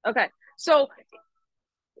 Okay, so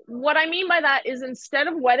what I mean by that is instead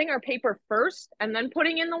of wetting our paper first and then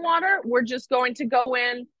putting in the water, we're just going to go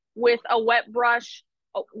in with a wet brush,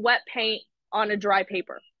 a wet paint on a dry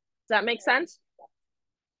paper. Does that make sense?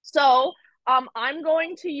 So I'm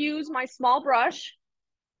going to use my small brush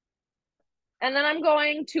and then I'm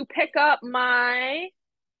going to pick up my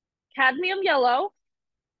cadmium yellow,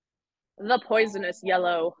 the poisonous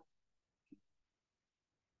yellow.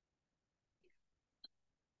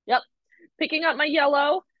 Yep, picking up my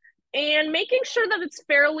yellow and making sure that it's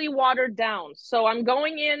fairly watered down. So I'm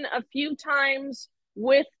going in a few times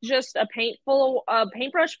with just a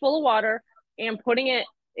paintbrush full of water and putting it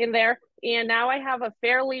in there. And now I have a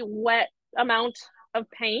fairly wet amount of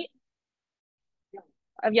paint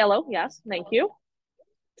of yellow. Yes, thank you.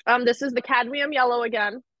 This is the cadmium yellow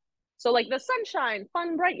again. So like the sunshine,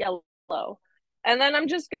 fun, bright yellow. And then I'm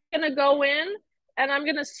just gonna go in and I'm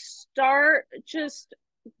gonna start just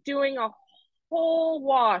doing a whole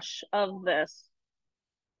wash of this.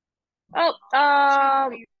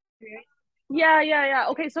 Oh, yeah.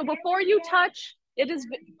 Okay, so before you touch, it is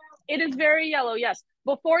very yellow. Yes.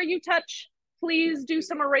 Before you touch, please do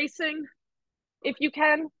some erasing if you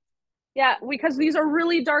can. Yeah, because these are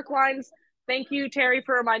really dark lines. Thank you, Terry,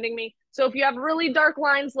 for reminding me. So if you have really dark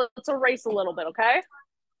lines, let's erase a little bit, okay?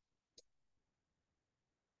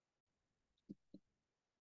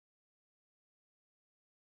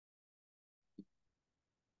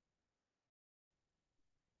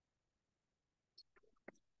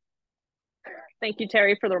 Thank you,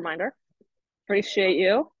 Terry, for the reminder. Appreciate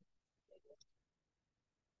you.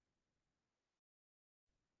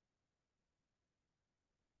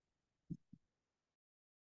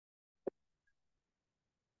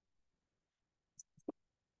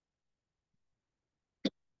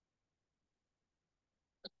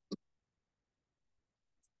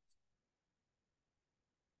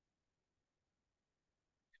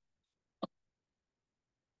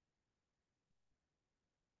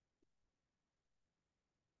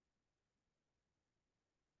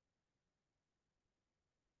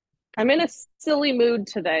 I'm in a silly mood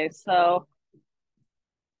today, so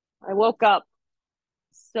I woke up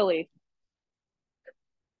silly.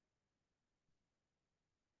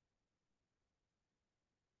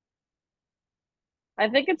 I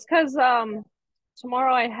think it's because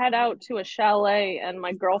tomorrow I head out to a chalet and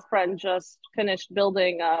my girlfriend just finished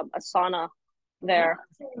building a sauna there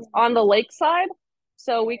on the lakeside.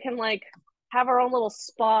 So we can like have our own little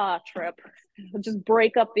spa trip. Just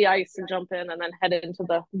break up the ice and jump in and then head into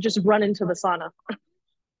just run into the sauna.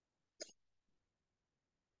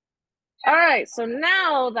 All right, so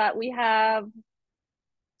now that we have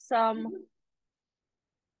some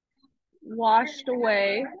washed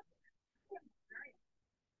away,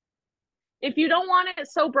 if you don't want it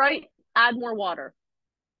so bright, add more water.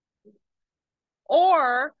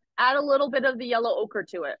 Or add a little bit of the yellow ochre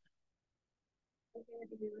to it.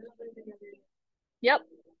 Yep.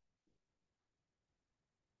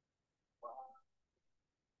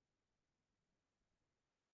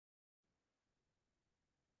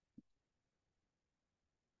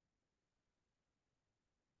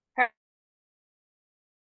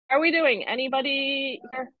 How are we doing? Anybody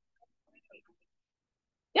here?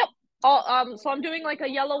 Yep. So I'm doing like a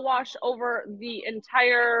yellow wash over the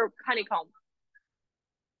entire honeycomb.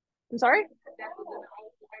 I'm sorry?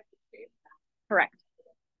 Correct.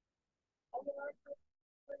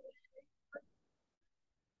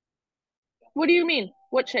 What do you mean?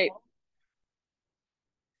 What shape?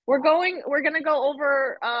 We're gonna go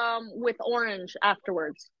over with orange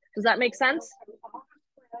afterwards. Does that make sense?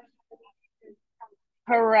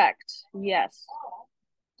 Correct. Yes.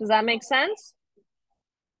 Does that make sense?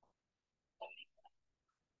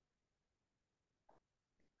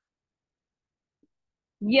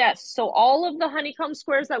 Yes. So all of the honeycomb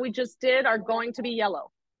squares that we just did are going to be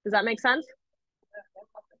yellow. Does that make sense?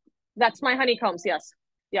 That's my honeycombs. Yes.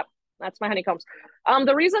 Yep. That's my honeycombs.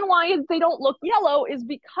 The reason why they don't look yellow is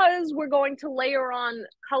because we're going to layer on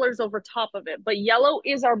colors over top of it, but yellow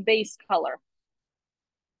is our base color.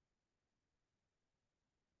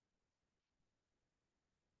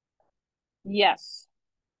 Yes.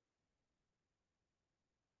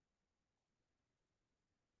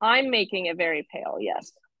 I'm making it very pale.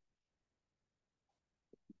 Yes.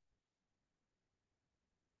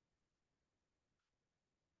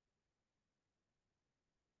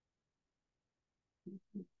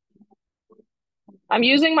 I'm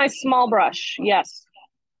using my small brush. Yes.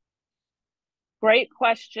 Great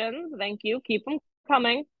questions. Thank you. Keep them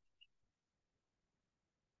coming.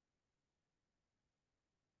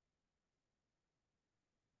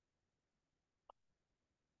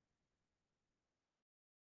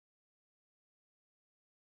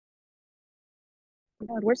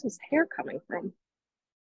 God, where's his hair coming from?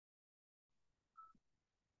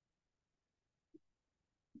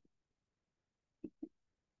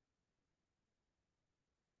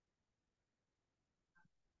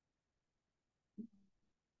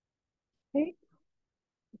 Okay.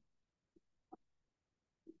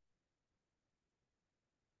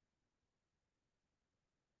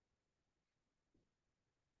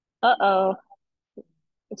 Uh-oh.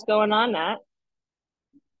 What's going on, Nat?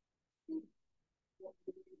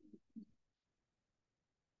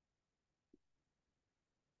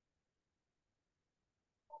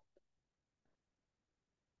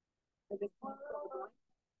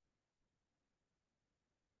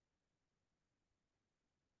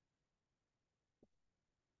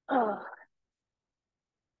 Oh.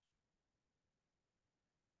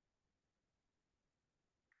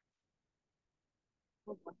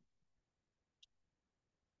 Is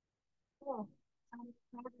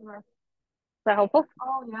that helpful?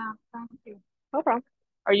 Oh, yeah, thank you. No problem.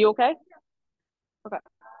 Are you okay? Okay.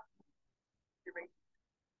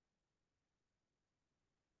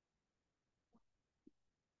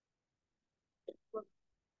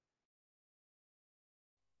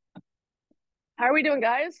 How are we doing,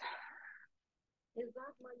 guys? Is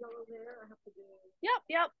that my yellow hair? I have to do. Yep,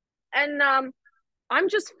 yep. And I'm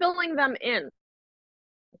just filling them in.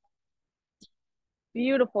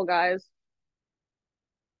 Beautiful, guys.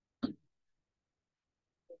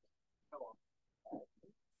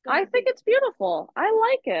 I think it's beautiful. I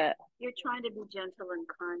like it. You're trying to be gentle and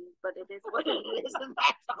kind, but it is what it is, and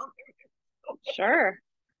that's all. Sure.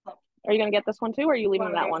 Are you gonna get this one too, or are you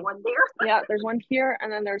leaving that one? One there. Yeah, there's one here,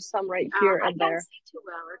 and then there's some right here and there. I can't see too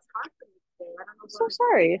well. It's hard for me to say. I don't know. I'm so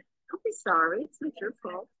sorry. Don't be sorry. It's not your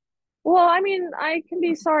fault. Well, I mean, I can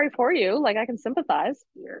be sorry for you. Like, I can sympathize.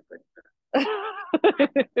 You're good.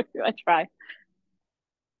 I try.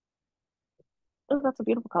 Oh, that's a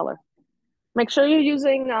beautiful color. Make sure you're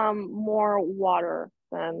using more water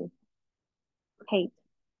than paint.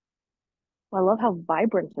 I love how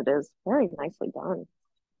vibrant it is. Very nicely done.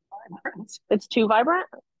 It's too vibrant?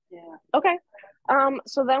 Yeah. Okay.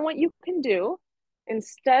 So then what you can do,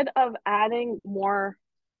 instead of adding more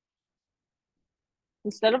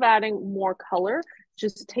color,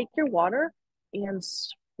 just take your water and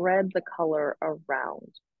spread the color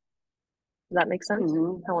around. Does that make sense?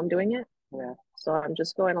 How I'm doing it? Yeah. So I'm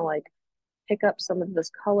just going to like pick up some of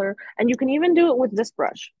this color, and you can even do it with this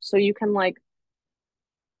brush. So you can like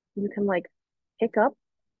pick up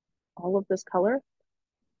all of this color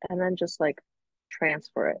and then just like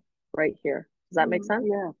transfer it right here. Does that make sense?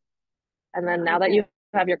 Yeah. And then now that you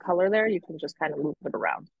have your color there, you can just kind of move it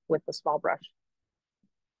around with the small brush.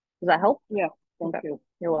 Does that help? Yeah. Thank you.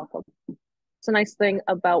 You're welcome. It's a nice thing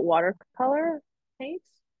about watercolor paints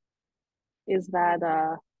is that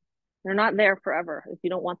they're not there forever if you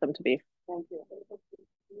don't want them to be. Thank you.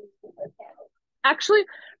 Actually,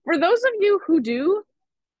 for those of you who do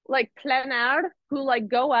like plein air, who like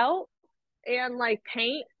go out and like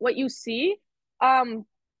paint what you see,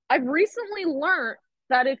 I've recently learned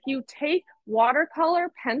that if you take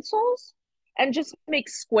watercolor pencils and just make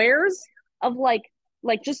squares of like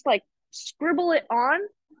just like scribble it on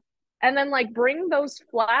and then like bring those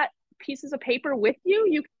flat pieces of paper with you,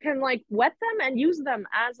 you can like wet them and use them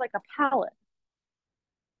as like a palette.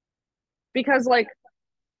 Because like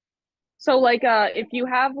so like if you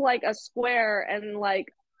have like a square and like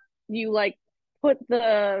you like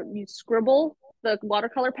you scribble the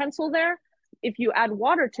watercolor pencil there, if you add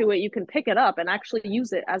water to it, you can pick it up and actually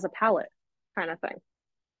use it as a palette kind of thing.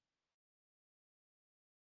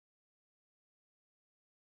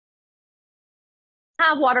 I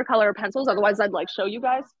have watercolor pencils, otherwise I'd like show you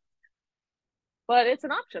guys. But it's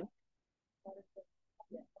an option.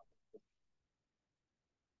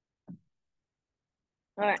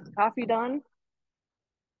 All right, coffee done.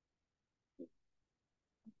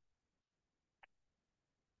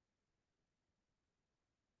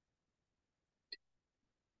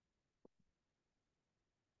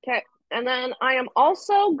 Okay, and then I am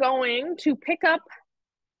also going to pick up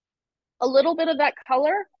a little bit of that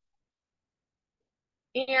color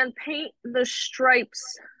and paint the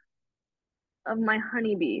stripes of my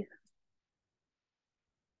honeybee.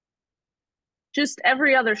 Just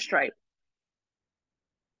every other stripe.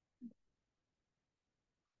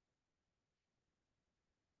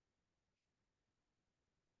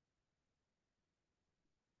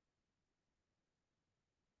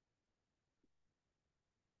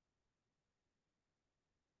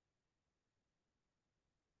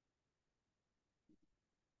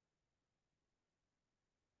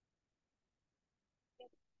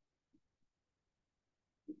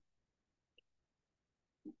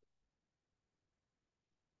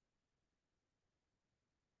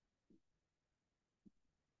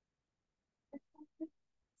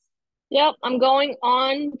 Yep, I'm going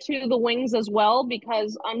on to the wings as well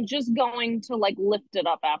because I'm just going to like lift it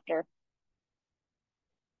up after.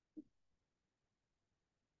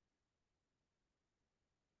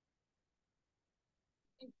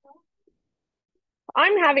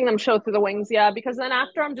 I'm having them show through the wings, yeah, because then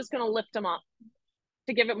after I'm just going to lift them up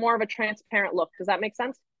to give it more of a transparent look. Does that make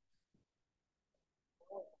sense?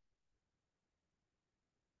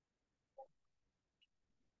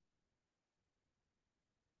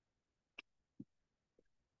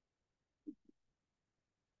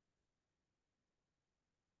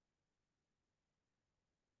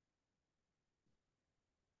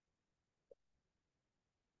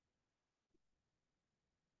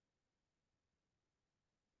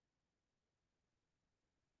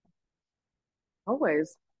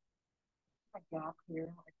 Always. There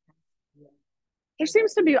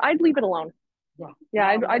seems to be, I'd leave it alone.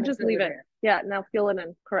 Yeah, I'd just leave it. Yeah, now fill it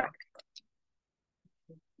in. Correct.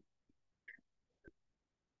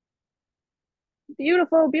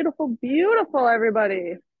 Beautiful, beautiful, beautiful,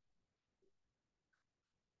 everybody.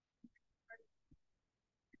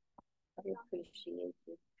 I appreciate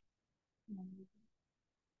it.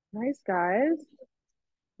 Nice, guys.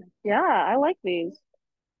 Yeah, I like these.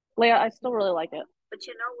 Leah, I still really like it. But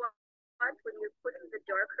you know what? When you put in the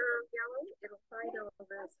darker yellow, it'll hide all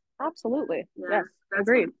this. Absolutely. Yes,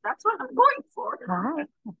 agreed. That's what I'm going for. Hi.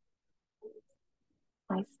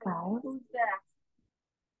 Nice, guys. Who's that?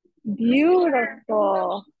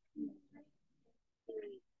 Beautiful.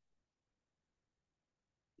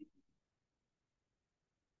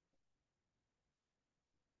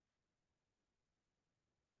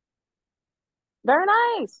 Very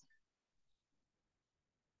nice.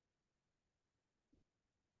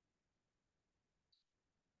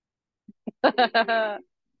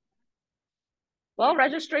 Well,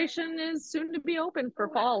 registration is soon to be open for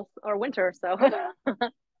fall or winter, so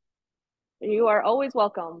You are always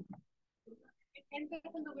welcome.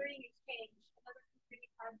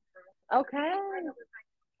 Okay.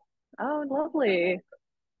 Oh, lovely.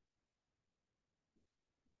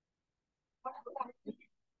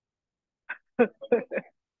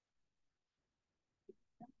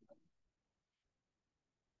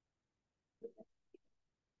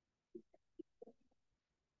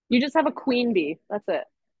 You just have a queen bee. That's it.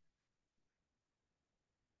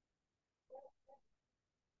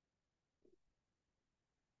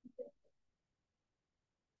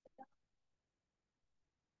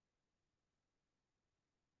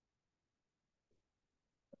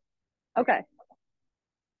 Okay.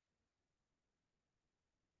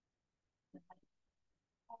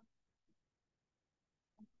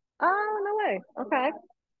 Oh, no way. Okay.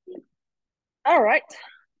 All right.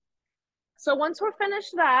 So once we're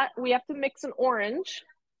finished that, we have to mix an orange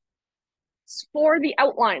for the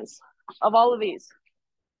outlines of all of these,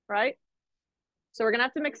 right? So we're gonna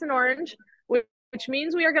have to mix an orange, which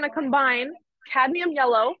means we are gonna combine cadmium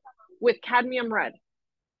yellow with cadmium red.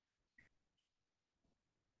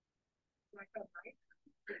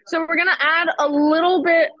 So we're gonna add a little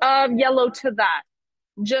bit of yellow to that,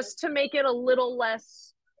 just to make it a little less.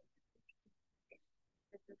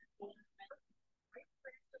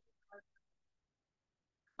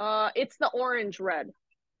 It's the orange red.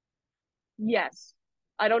 Yes.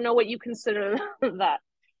 I don't know what you consider that.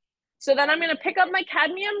 So then I'm going to pick up my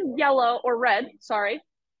cadmium yellow or red, sorry,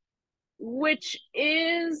 which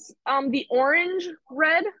is the orange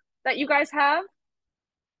red that you guys have.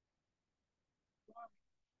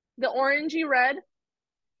 The orangey red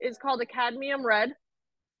is called a cadmium red.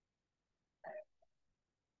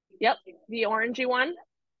 Yep, the orangey one.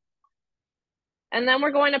 And then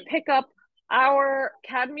we're going to pick up our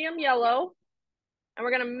cadmium yellow and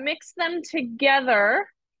we're going to mix them together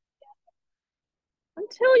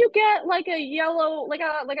until you get like a yellow, like a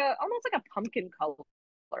almost like a pumpkin color.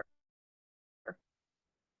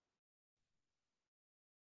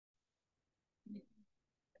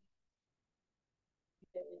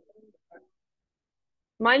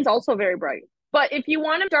 Mine's also very bright. But if you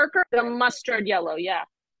want it darker, the mustard yellow, yeah.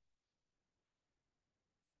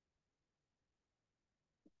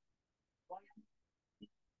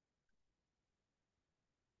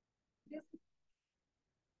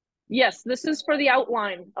 Yes, this is for the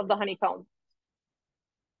outline of the honeycomb.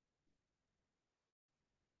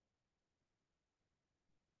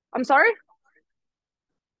 I'm sorry?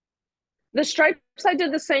 The stripes, I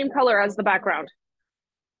did the same color as the background.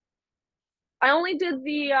 I only did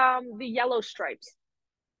the yellow stripes.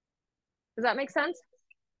 Does that make sense?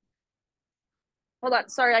 Hold on,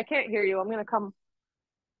 sorry, I can't hear you. I'm gonna come.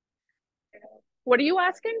 What are you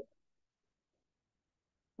asking?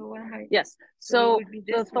 Yes. So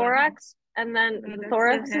the thorax, and then the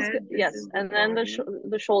thorax is yes, and then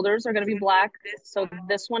the shoulders are going to be black. So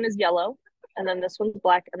this one is yellow, and then this one's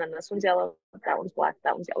black, and then this one's yellow. That one's black.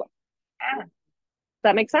 That one's yellow. Does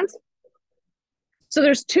that make sense? So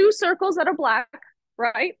there's two circles that are black,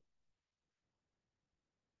 right?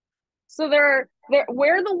 So they're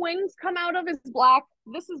where the wings come out of is black.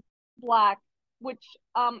 This is black, which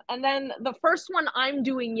and then the first one I'm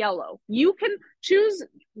doing yellow. You can choose,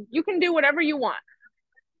 you can do whatever you want.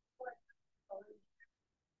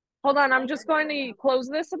 Hold on, I'm just going to close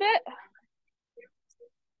this a bit.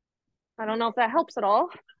 I don't know if that helps at all.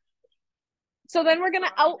 So then we're going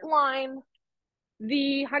to outline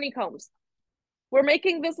the honeycombs. We're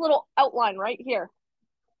making this little outline right here.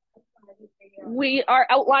 We are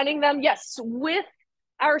outlining them, yes, with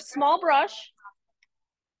our small brush.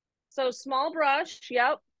 So small brush,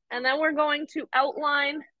 yep. And then we're going to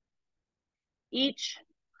outline each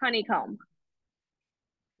honeycomb.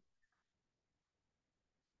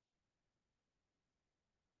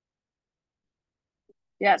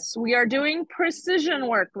 Yes, we are doing precision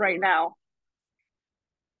work right now.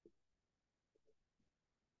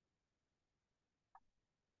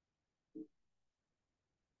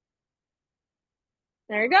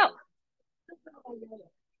 There you go.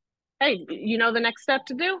 Hey, you know the next step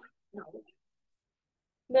to do?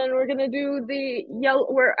 Then we're gonna do the yellow,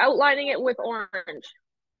 we're outlining it with orange.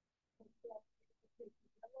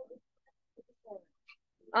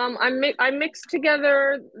 I mixed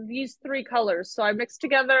together these three colors. So I mixed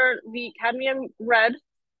together the cadmium red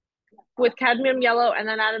with cadmium yellow and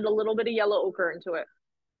then added a little bit of yellow ochre into it.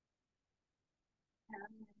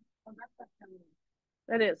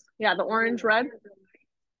 It is. Yeah, the orange red.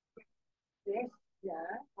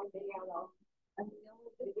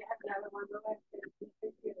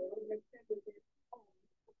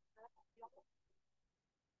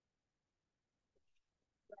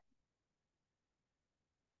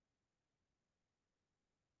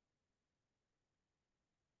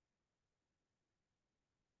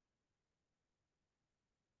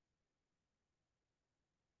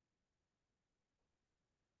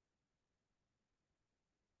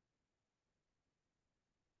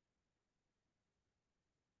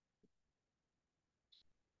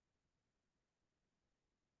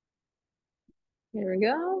 Here we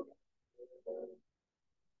go.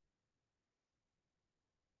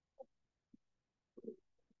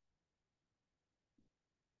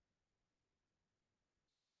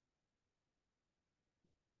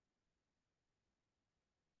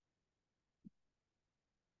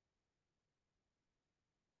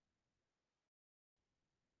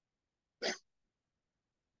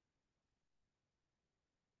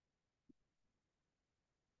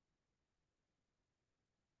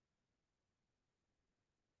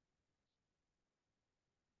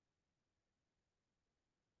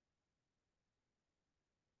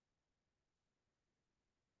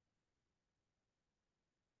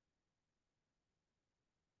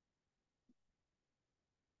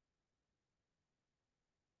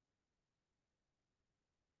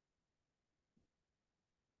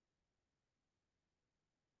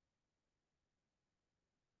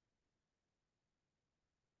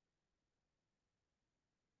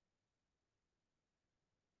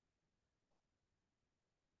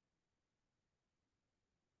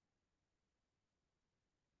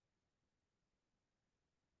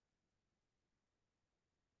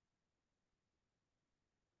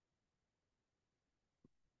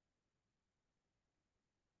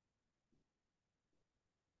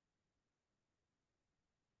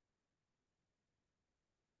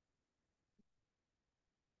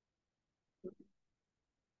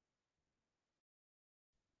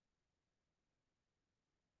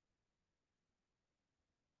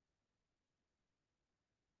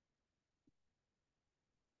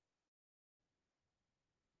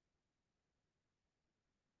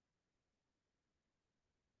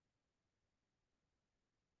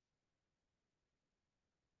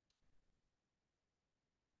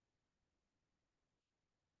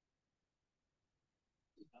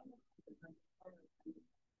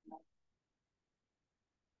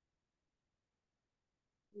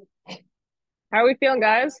 How are we feeling,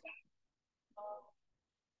 guys?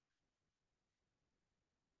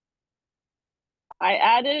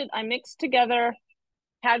 I mixed together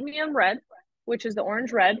cadmium red, which is the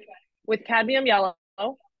orange red, with cadmium yellow.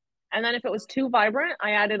 And then if it was too vibrant,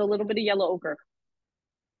 I added a little bit of yellow ochre.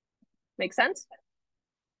 Make sense?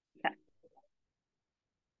 Okay.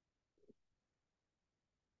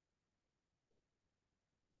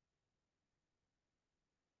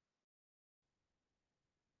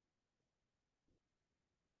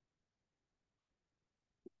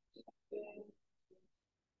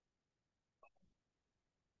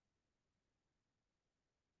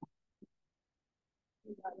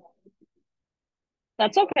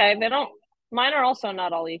 That's okay. They don't, mine are also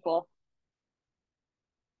not all equal.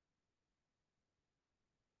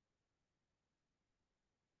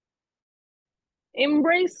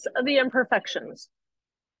 Embrace the imperfections.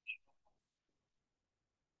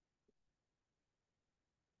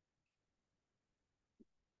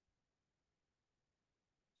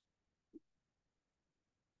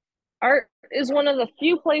 Art is one of the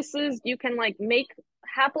few places you can like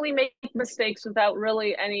happily make mistakes without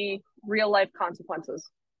really any real life consequences.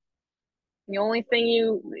 The only thing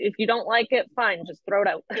if you don't like it, fine, just throw it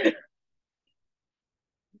out.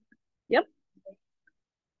 Yep,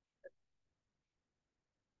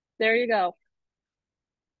 there you go.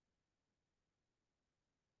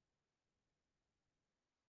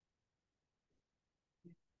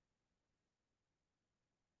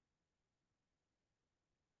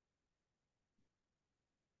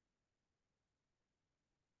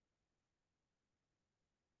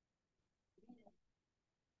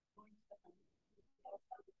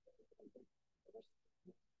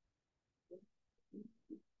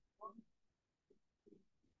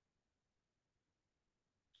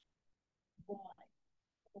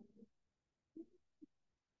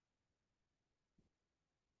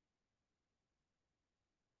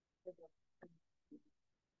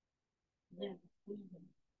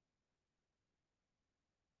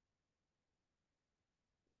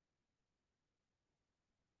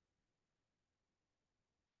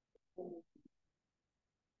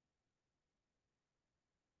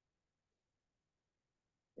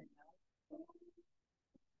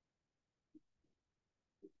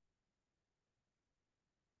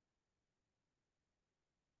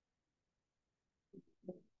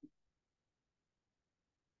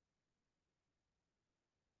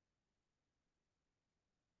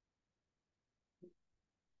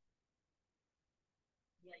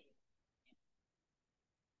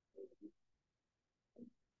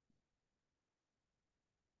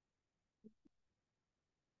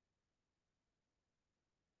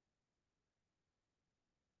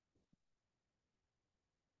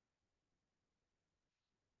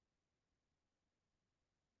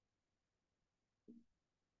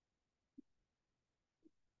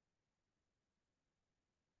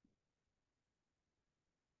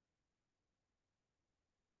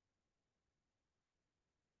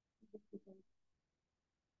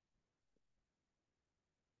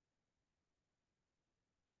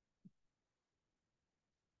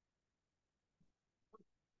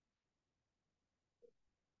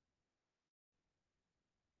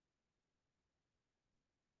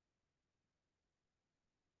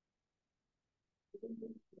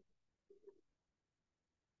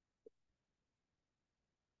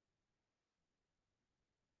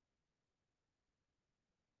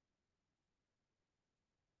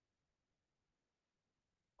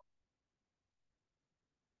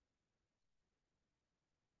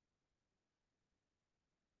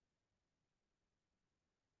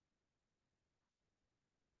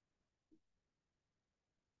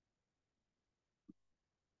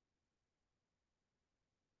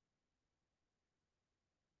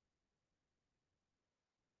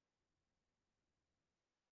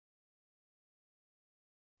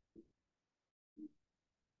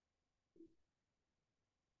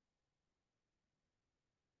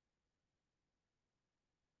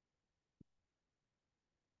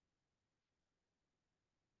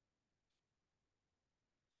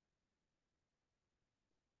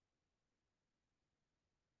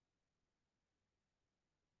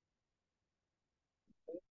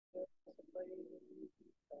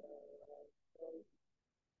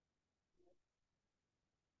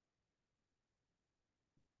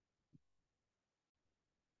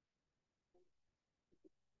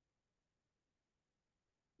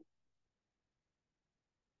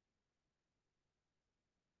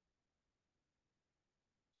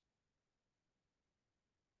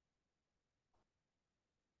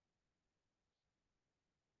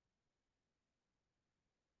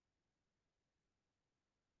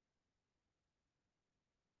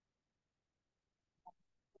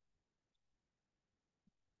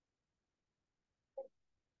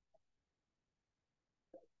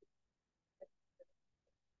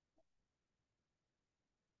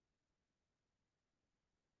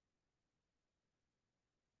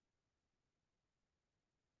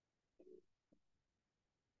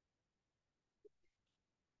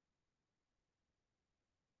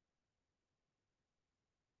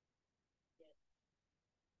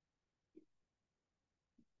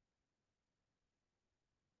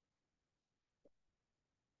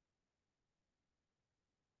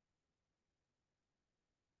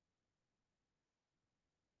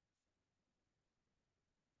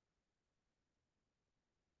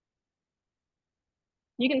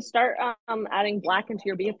 You can start adding black into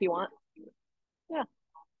your bee if you want. Yeah.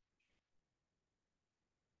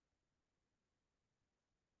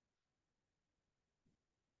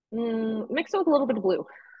 Mix it with a little bit of blue.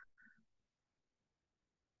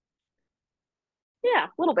 Yeah, a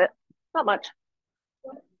little bit. Not much.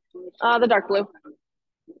 The dark blue.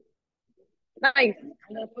 Nice.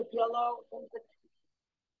 I'm gonna put yellow in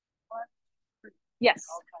the Yes.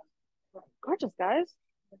 Gorgeous, guys.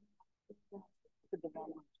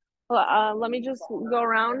 Let me just go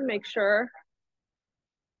around, make sure.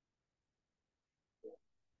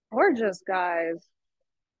 Gorgeous, guys.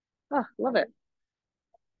 Oh, love it.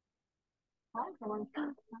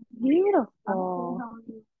 Beautiful.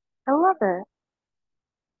 I love it.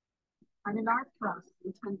 I'm in art class.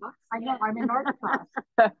 It's $10. I know, I'm in art class.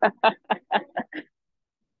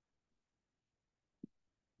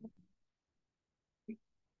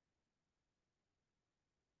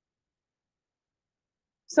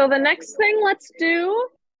 So the next thing let's do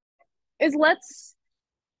is let's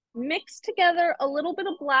mix together a little bit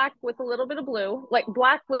of black with a little bit of blue, like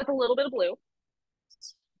black with a little bit of blue.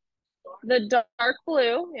 The dark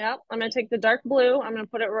blue, yeah, I'm gonna take the dark blue, I'm gonna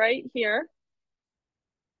put it right here.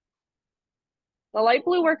 The light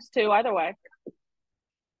blue works too, either way.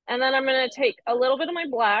 And then I'm gonna take a little bit of my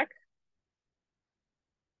black,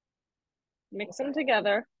 mix them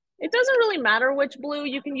together. It doesn't really matter which blue,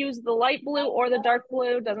 you can use the light blue or the dark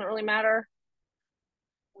blue, doesn't really matter.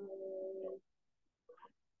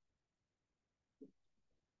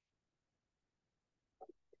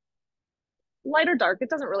 Light or dark, it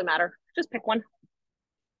doesn't really matter. Just pick one.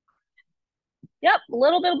 Yep, a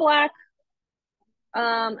little bit of black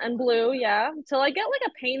and blue, yeah, till I get like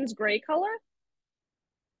a Payne's gray color.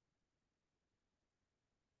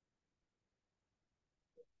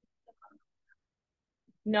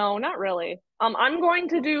 No, not really. I'm going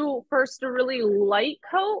to do first a really light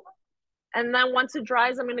coat, and then once it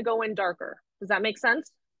dries, I'm going to go in darker. Does that make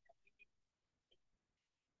sense?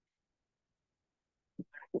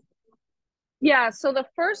 Yeah, so the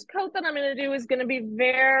first coat that I'm going to do is going to be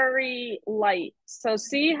very light. So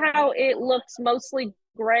see how it looks mostly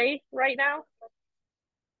gray right now?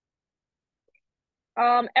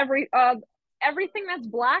 Everything that's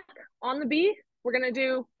black on the bee, we're going to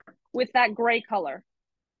do with that gray color.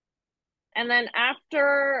 And then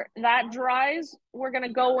after that dries, we're going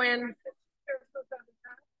to go in.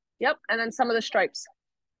 Yep, and then some of the stripes.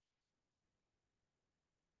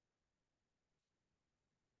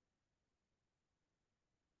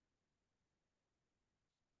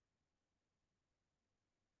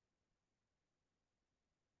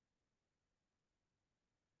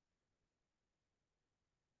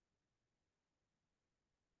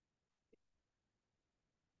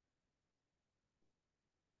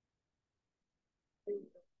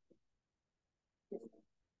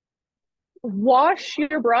 wash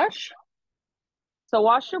your brush. So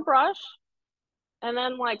wash your brush and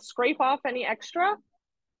then like scrape off any extra.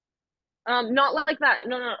 Not like that.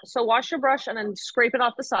 No, no, no. So wash your brush and then scrape it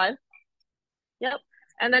off the side. Yep.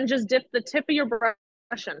 And then just dip the tip of your brush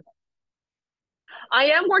in. I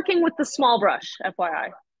am working with the small brush,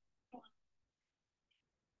 FYI.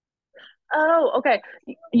 Oh, okay.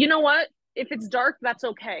 You know what? If it's dark, that's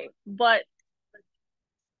okay. But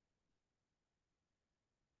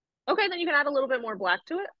okay, then you can add a little bit more black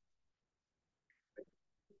to it.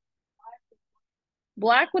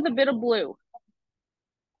 Black with a bit of blue.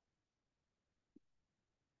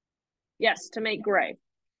 Yes, to make gray.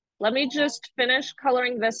 Let me just finish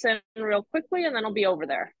coloring this in real quickly and then I'll be over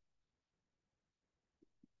there.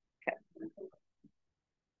 Okay.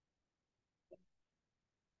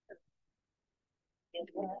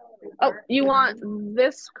 Oh, you want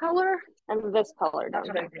this color and this color down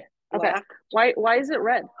there? Okay. Why is it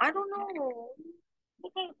red? I don't know.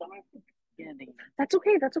 That's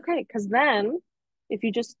okay. That's okay. Because then if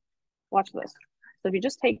you just watch this. So if you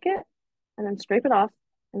just take it and then scrape it off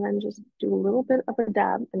and then just do a little bit of a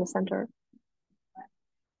dab in the center.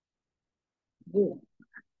 And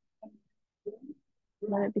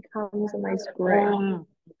then it becomes a nice gray.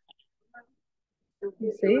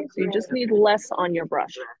 See? So you just need less on your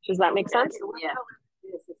brush. Does that make sense? Yeah.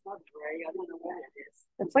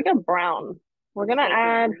 It's like a brown. We're gonna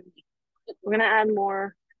add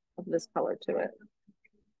more of this color to it.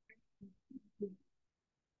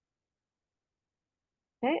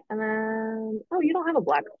 Okay, and then oh, you don't have a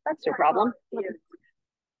black. That's your problem. That's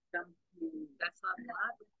not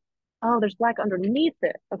black. Oh, there's black underneath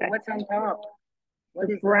it. Okay. What's on top?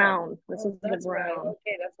 The brown. This is the brown.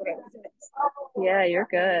 Okay, that's what I was saying. Yeah, you're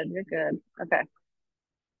good. You're good. Okay.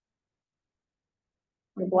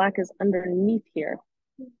 The black is underneath here.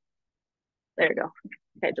 There you go.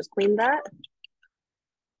 Okay, just clean that.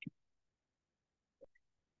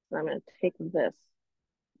 And I'm going to take this.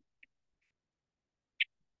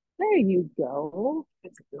 There you go.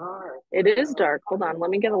 It's dark. It is dark. Hold on. Let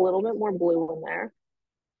me get a little bit more blue in there.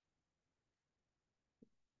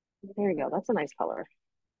 There you go. That's a nice color.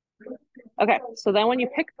 Okay, so then when you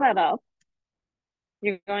pick that up,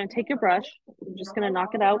 you're going to take your brush. You're just going to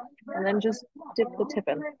knock it out and then just dip the tip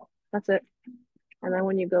in. That's it. And then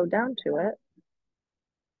when you go down to it,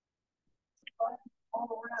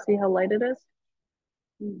 see how light it is?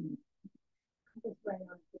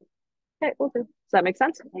 Okay, we'll do. Does that make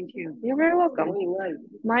sense? Thank you. You're very welcome.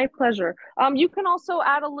 My pleasure. You can also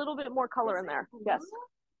add a little bit more color in there. Yes.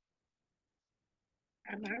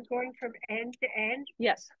 Am I going from end to end?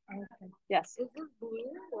 Yes. Okay. Yes. Is this blue?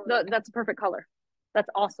 No, that's a perfect color. That's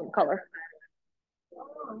awesome color.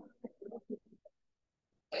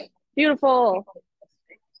 Beautiful.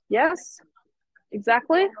 Yes.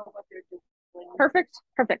 Exactly. Perfect.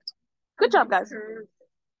 Perfect. Good job, guys.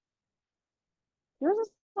 Yours is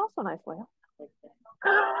also nice, Leah.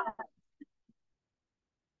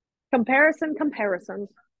 Comparisons.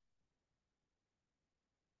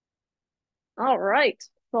 All right.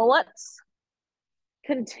 So let's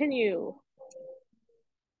continue.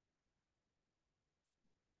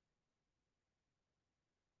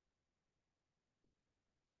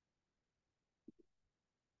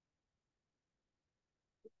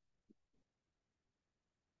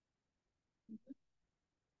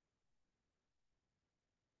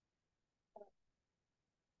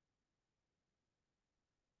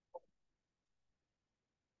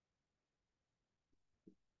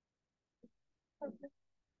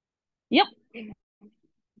 Yep.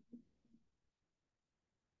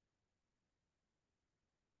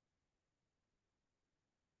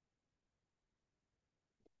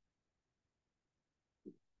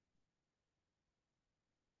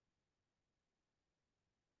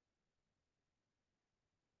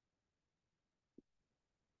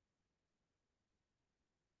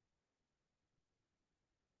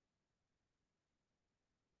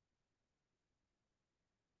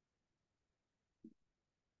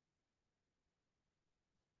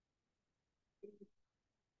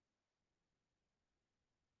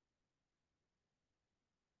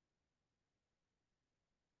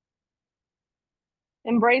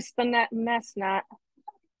 Embrace the net mess, Nat.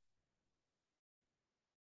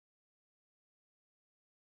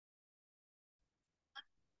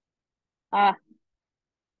 Ah.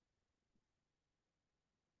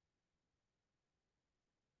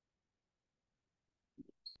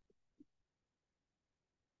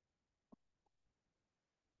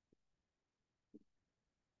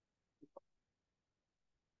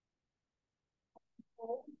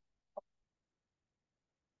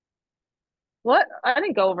 What? I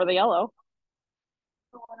didn't go over the yellow.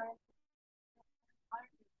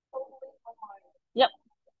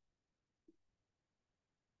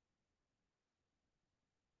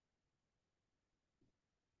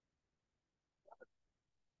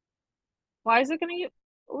 Why is it going to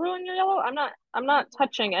ruin your yellow? I'm not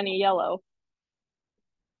touching any yellow.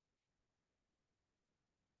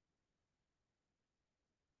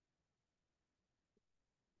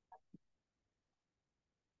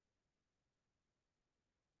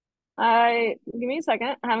 Give me a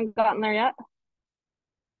second. I haven't gotten there yet.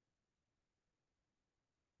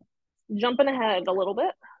 Jumping ahead a little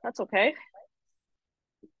bit. That's okay.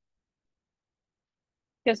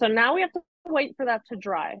 Okay, so now we have to wait for that to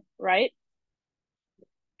dry, right?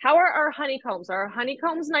 How are our honeycombs? Are our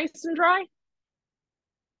honeycombs nice and dry?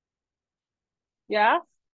 Yeah?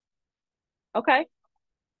 Okay.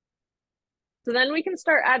 So then we can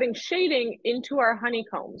start adding shading into our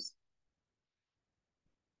honeycombs.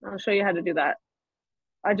 I'll show you how to do that.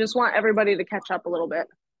 I just want everybody to catch up a little bit.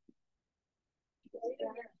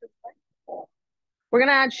 We're going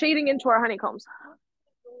to add shading into our honeycombs.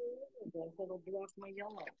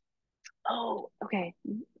 Oh, okay.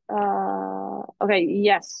 Okay,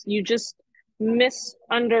 yes, you just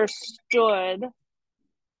misunderstood a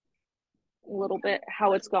little bit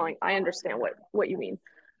how it's going. I understand what you mean.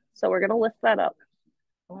 So we're going to lift that up.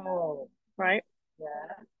 Oh, right? yeah.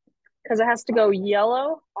 Because it has to go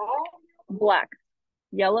yellow, black,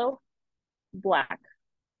 yellow, black.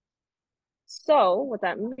 So what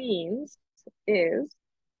that means is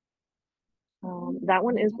that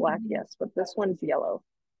one is black, yes, but this one's yellow.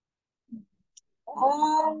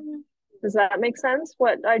 Does that make sense,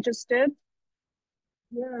 what I just did?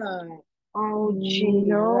 Yeah. Oh, gee,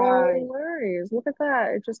 no right. worries. Look at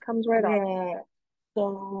that. It just comes right off.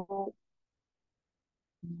 So,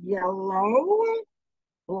 yellow,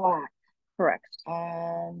 black. Correct.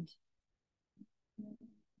 And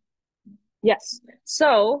yes.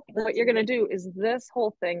 So what you're going to do is this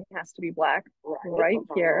whole thing has to be black right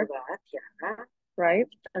here. Yeah. Right?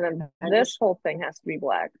 And then this whole thing has to be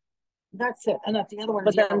black. That's it. And that's the other one.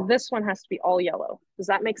 But then this one has to be all yellow. Does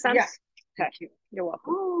that make sense? Yeah. Okay. You're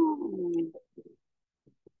welcome. Ooh.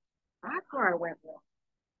 That's where I went.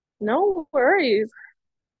 No worries.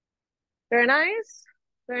 Very nice.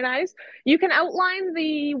 Very nice. You can outline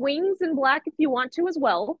the wings in black if you want to as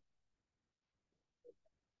well.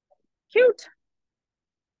 Cute.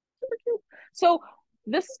 Super cute. So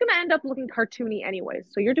this is going to end up looking cartoony anyway.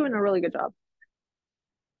 So you're doing a really good job.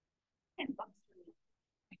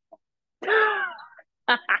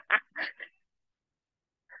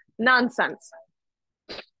 Nonsense.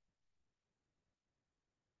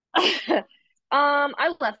 I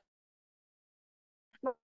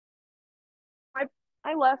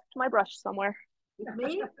left my brush somewhere.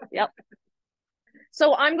 Me? Yep.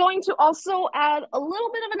 So I'm going to also add a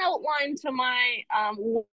little bit of an outline to my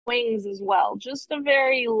wings as well. Just a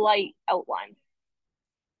very light outline.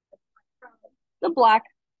 The black.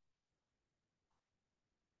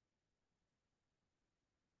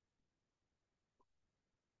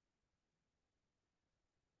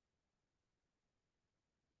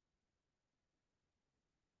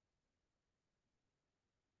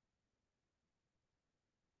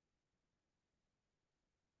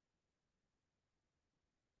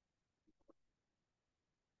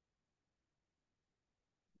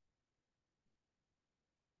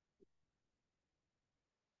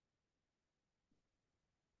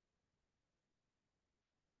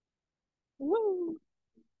 Woo.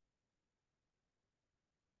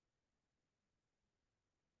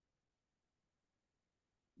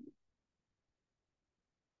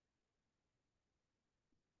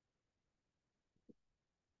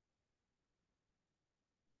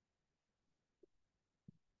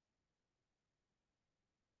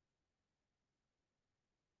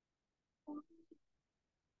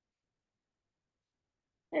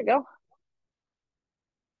 There you go.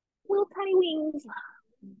 Little tiny wings.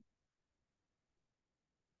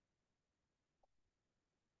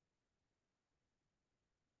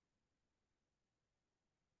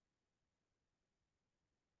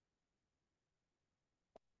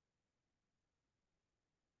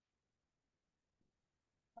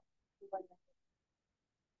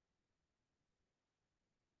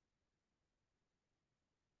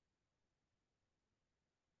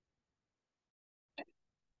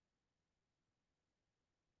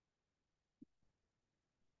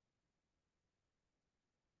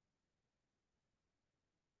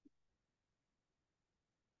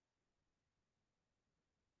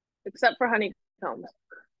 Except for honeycombs.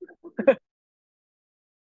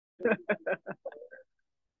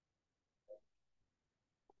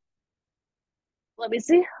 Let me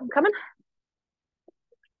see. I'm coming.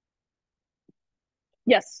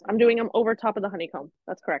 Yes, I'm doing them over top of the honeycomb.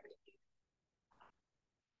 That's correct.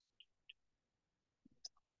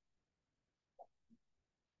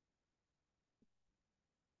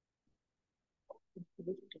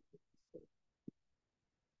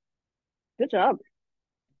 Good job.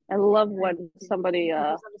 I love when somebody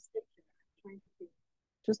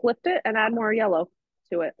just lift it and add more yellow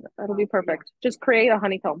to it. That'll be perfect. Just create a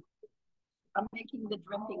honeycomb. I'm making the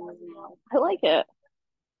drippings now. I like it.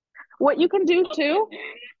 What you can do too,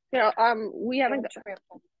 we haven't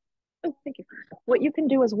oh, thank you. What you can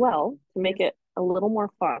do as well to make it a little more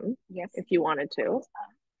fun, yes, if you wanted to,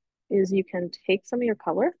 is you can take some of your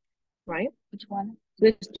color, right? Which one?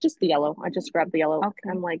 It's just the yellow. I just grabbed the yellow. Okay.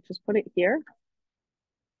 And like just put it here.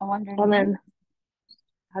 Oh, underneath. And then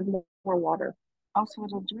add more water. Also,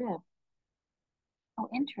 it'll drip. Oh,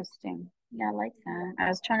 interesting. Yeah, I like that. I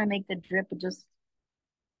was trying to make the drip, but just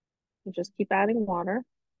you just keep adding water.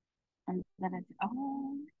 And then it's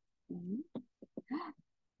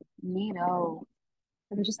neato.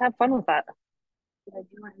 And just have fun with that. Did I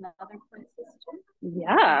do it in other places too?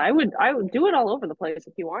 Yeah, I would do it all over the place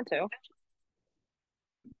if you want to.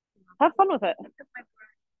 Have fun with it.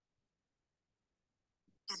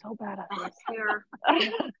 So bad at this.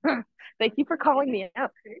 Here. Thank you for calling me out.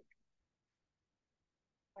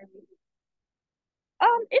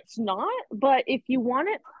 It's not, but if you want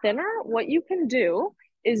it thinner, what you can do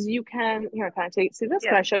is you can here, can I take see this? Yeah.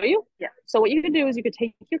 Can I show you? Yeah. So what you can do is you could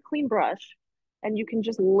take your clean brush and you can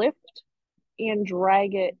just lift and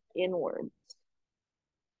drag it inwards.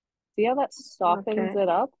 See how that softens it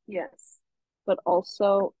up? Yes. But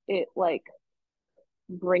also it like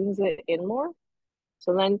brings it in more.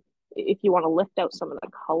 So then if you want to lift out some of the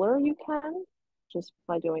color, you can just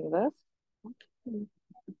by doing this.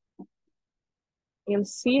 And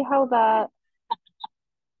see how that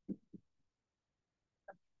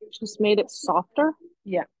just made it softer?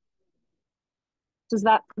 Yeah. Does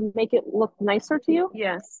that make it look nicer to you?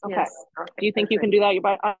 Yes. Okay. Yes. Do you think you can do that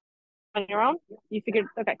on your own? You figured,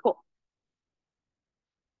 okay, cool.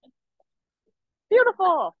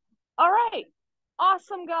 Beautiful. All right.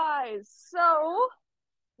 Awesome, guys. So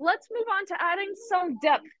let's move on to adding some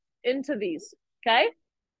depth into these, okay?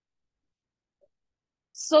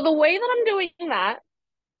 So the way that I'm doing that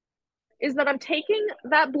is that I'm taking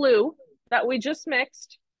that blue that we just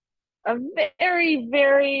mixed, a very,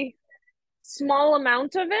 very small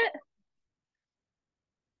amount of it.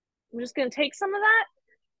 I'm just going to take some of that.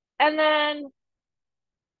 And then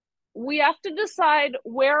we have to decide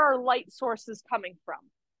where our light source is coming from.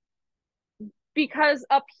 Because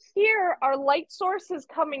up here, our light source is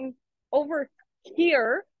coming over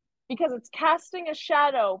here because it's casting a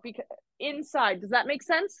shadow inside. Does that make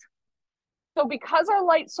sense? So because our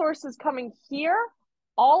light source is coming here,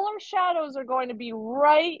 all our shadows are going to be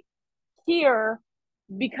right here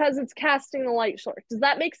because it's casting the light source. Does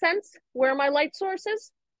that make sense? Where my light source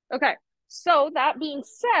is? Okay. So that being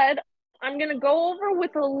said, I'm going to go over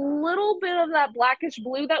with a little bit of that blackish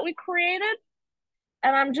blue that we created.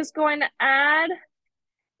 And I'm just going to add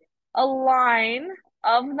a line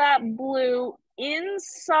of that blue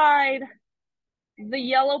inside the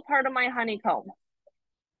yellow part of my honeycomb.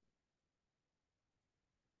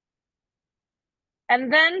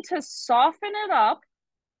 And then to soften it up,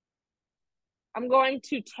 I'm going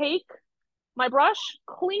to take my brush,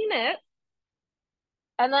 clean it,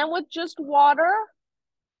 and then with just water,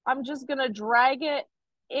 I'm just going to drag it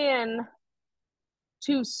in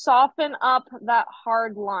to soften up that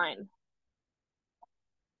hard line.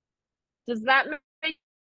 Does that make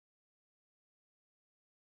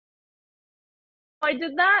I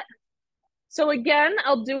did that? So again,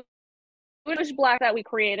 I'll do British black that we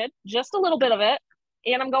created, just a little bit of it.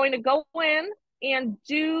 And I'm going to go in and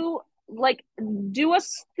do a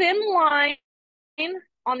thin line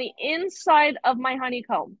on the inside of my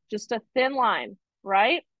honeycomb, just a thin line,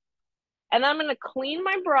 right? And then I'm going to clean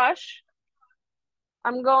my brush.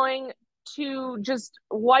 I'm going to just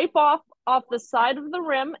wipe off the side of the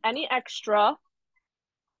rim, any extra.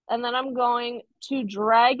 And then I'm going to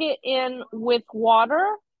drag it in with water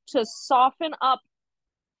to soften up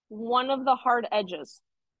one of the hard edges.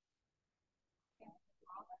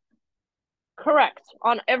 Correct,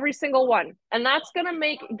 on every single one. And that's going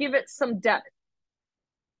to give it some depth.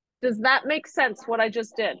 Does that make sense, what I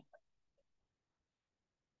just did?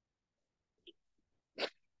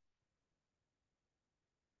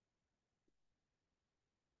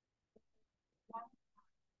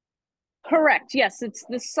 Correct, yes, it's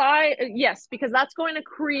the side, yes, because that's going to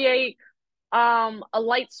create a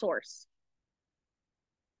light source.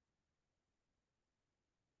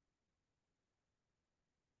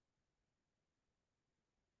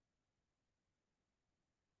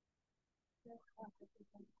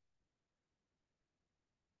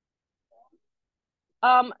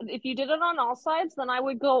 If you did it on all sides, then I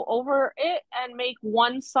would go over it and make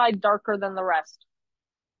one side darker than the rest.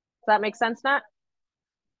 Does that make sense, Nat?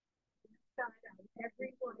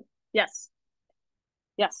 Yes.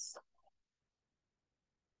 Yes.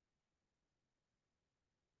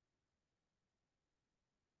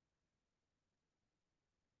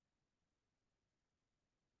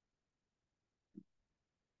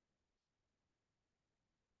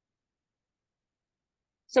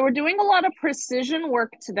 So we're doing a lot of precision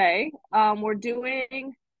work today. We're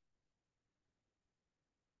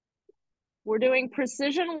doing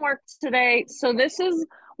precision work today. So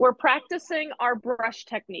we're practicing our brush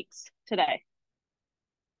techniques today.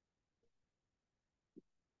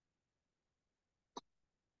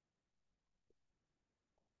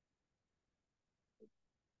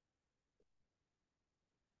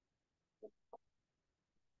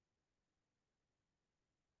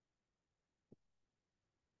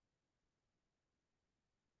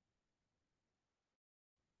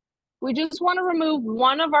 We just want to remove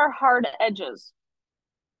one of our hard edges.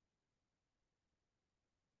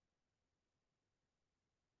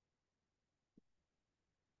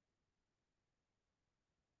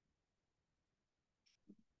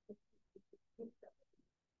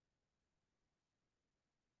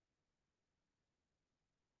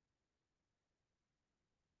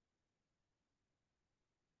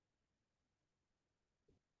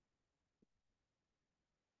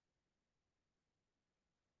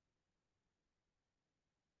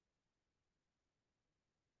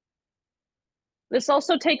 This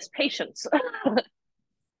also takes patience.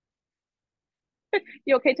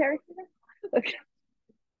 You okay, Terry? Okay.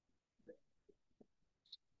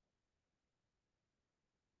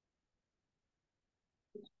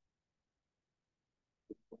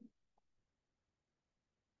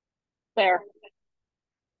 There.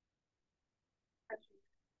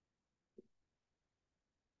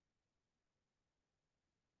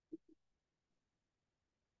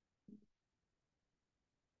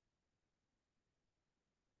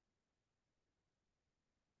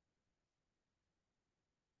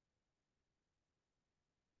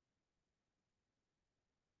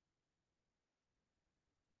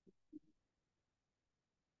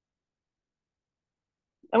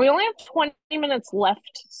 And we only have 20 minutes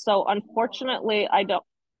left. So unfortunately, I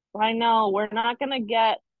know we're not going to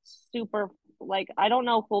get super, like, I don't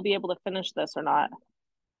know if we'll be able to finish this or not,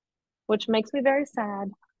 which makes me very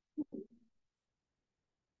sad.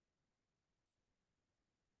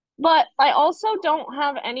 But I also don't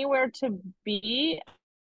have anywhere to be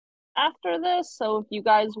after this. So if you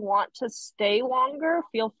guys want to stay longer,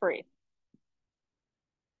 feel free.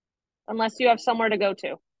 Unless you have somewhere to go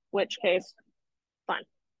to, which case, fine.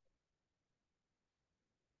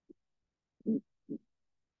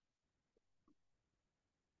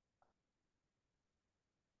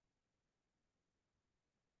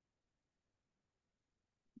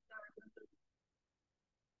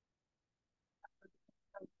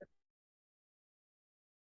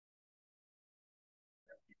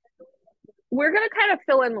 We're going to kind of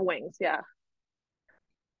fill in the wings. Yeah.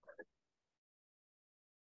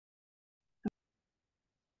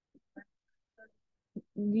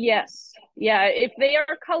 Yes. Yeah. If they are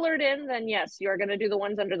colored in, then yes, you're going to do the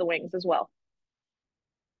ones under the wings as well.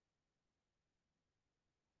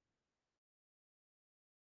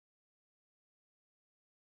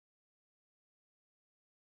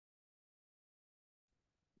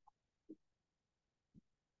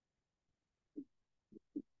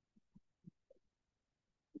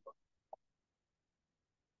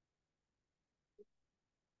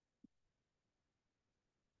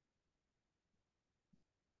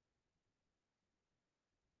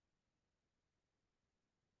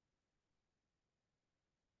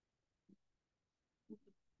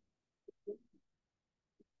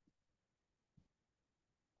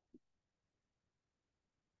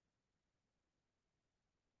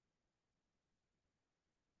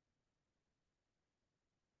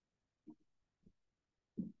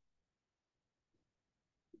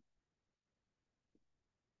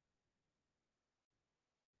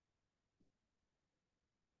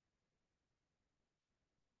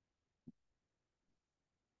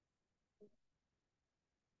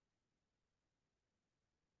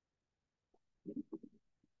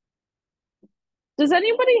 Does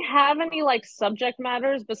anybody have any like subject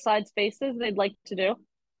matters besides faces they'd like to do?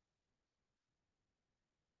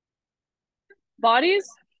 Bodies?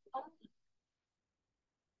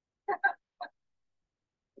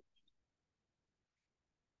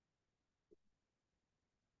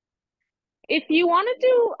 If you want to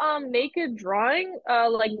do naked drawing,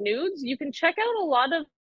 like nudes, you can check out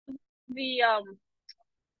the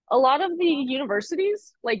a lot of the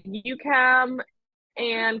universities like UCAM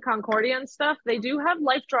and Concordia and stuff. They do have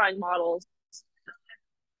life drawing models.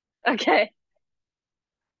 Okay.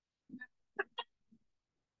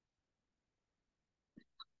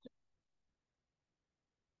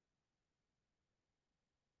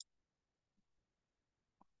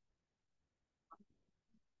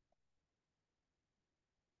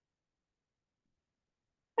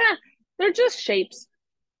 They're just shapes.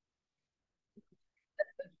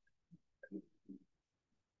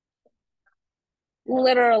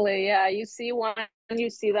 Literally, yeah. You see one, you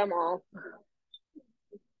see them all.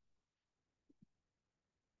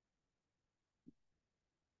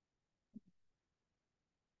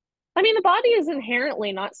 I mean, the body is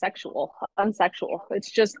inherently not unsexual. It's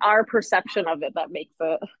just our perception of it that makes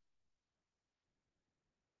it.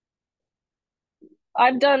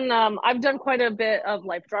 I've done quite a bit of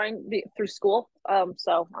life drawing through school.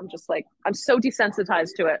 So I'm just like I'm so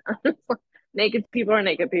desensitized to it. Naked people are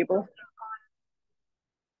naked people.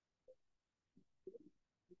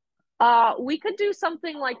 We could do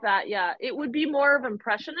something like that, yeah. It would be more of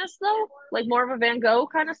impressionist though, like more of a Van Gogh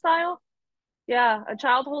kind of style. Yeah, a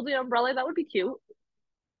child holding an umbrella, that would be cute.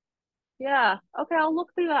 Yeah. Okay, I'll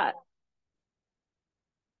look through that.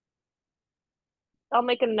 I'll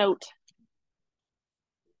make a note.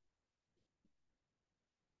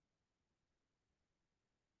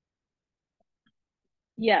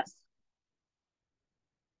 Yes.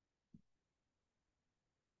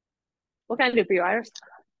 What can I do for you, Iris?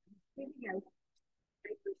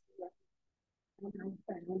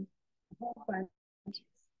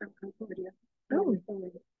 Oh,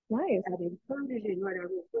 nice.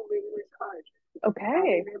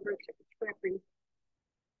 Okay.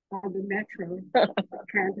 On the metro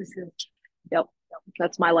canvases. Yep,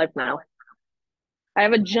 that's my life now. I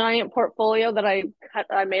have a giant portfolio that I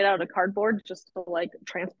made out of cardboard just to like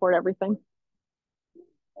transport everything.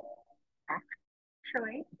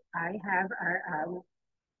 Actually, I have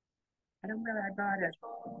I don't know where I bought it.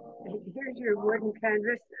 Here's your wooden canvas,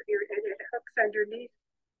 and it hooks underneath.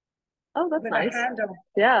 Oh, that's nice. A handle.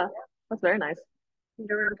 Yeah, that's very nice. You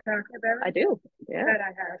know what I'm talking about? I do. Yeah. That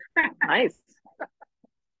I have. Nice.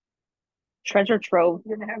 Treasure trove.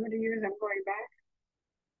 You know how many years I'm going back?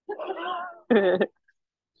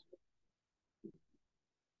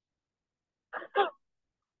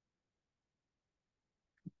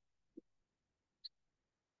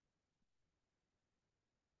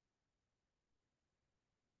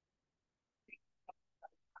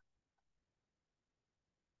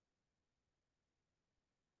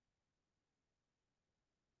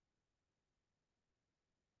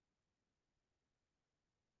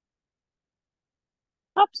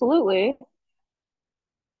 Absolutely.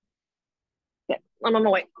 Yeah, I'm on my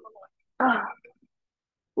way. Ah,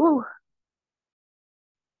 woo.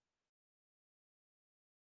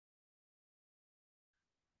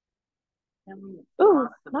 Ooh,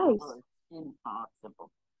 nice.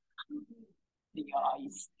 Impossible. The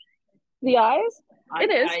eyes. The eyes?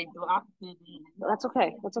 It is. I blocked it in. That's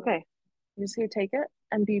okay. That's okay. You just here, take it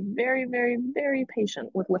and be very, very, very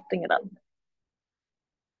patient with lifting it up.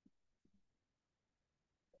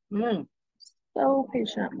 So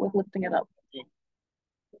patient with lifting it up.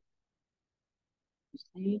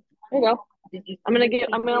 There you go. I'm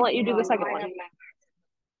gonna let you do the second one.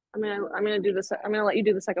 I'm gonna do this. I'm gonna let you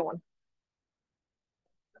do the second one.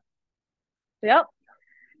 Yep.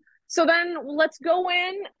 So then let's go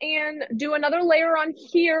in and do another layer on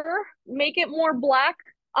here. Make it more black.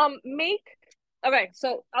 Okay,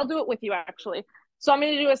 so I'll do it with you actually. So I'm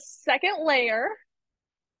gonna do a second layer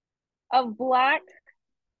of black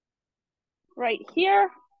right here.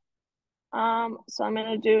 So I'm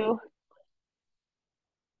gonna do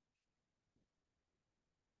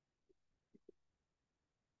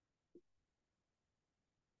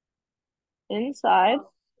inside.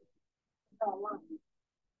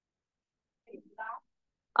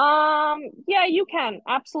 Yeah, you can.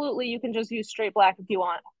 Absolutely, you can just use straight black if you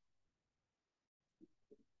want.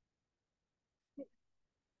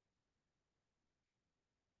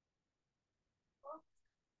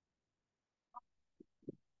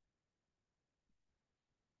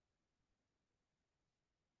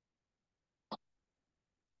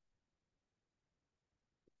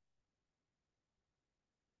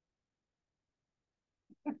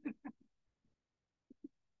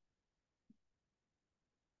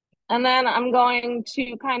 And then I'm going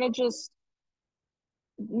to kind of just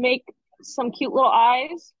make some cute little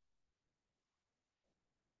eyes.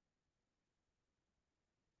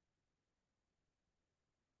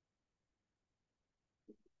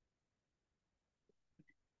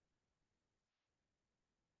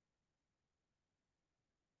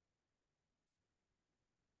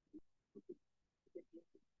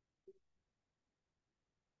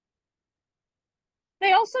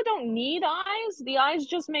 They also don't need eyes. The eyes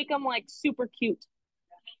just make them like super cute.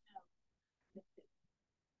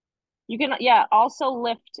 You can, yeah, also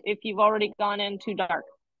lift if you've already gone in too dark.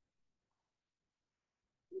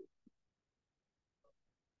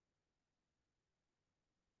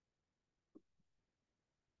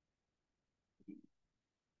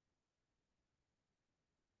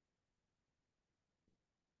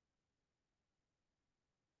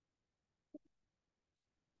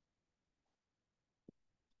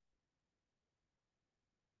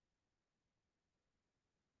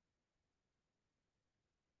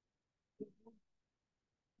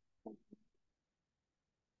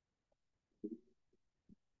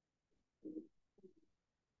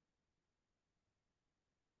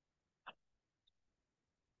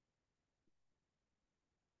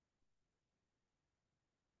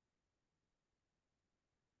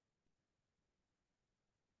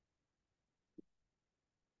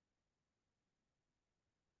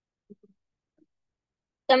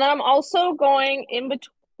 And then I'm also going in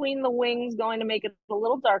between the wings, going to make it a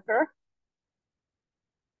little darker.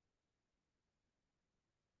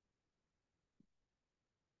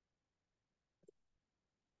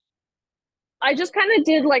 I just kind of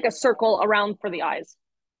did like a circle around for the eyes.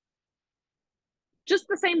 Just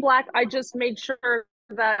the same black. I just made sure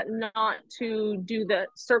that not to do the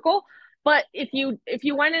circle. But if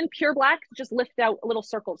you went in pure black, just lift out little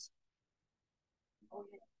circles.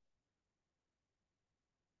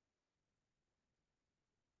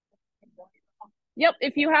 Yep,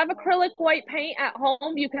 if you have acrylic white paint at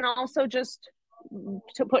home, you can also just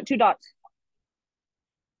to put 2 dots.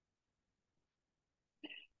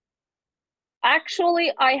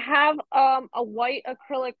 Actually, I have a white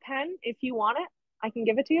acrylic pen. If you want it, I can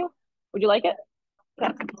give it to you. Would you like it?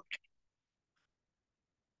 Okay.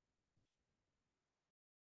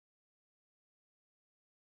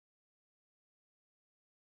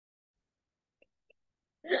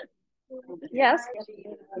 Yes.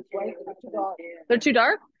 They're too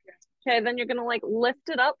dark? Okay, then you're gonna like lift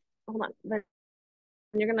it up. Hold on. Then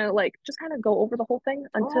you're gonna like just kind of go over the whole thing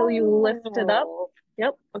until you lift it up.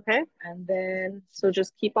 Yep. Okay. And then, So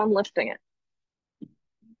just keep on lifting it.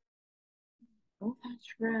 oh, that's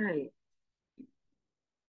right.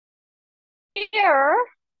 Here,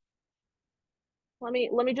 let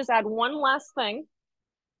me just add one last thing.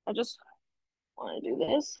 I just want to do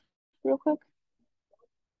this real quick.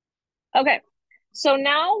 Okay. So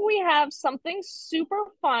now we have something super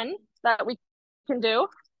fun that we can do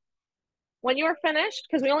when you are finished,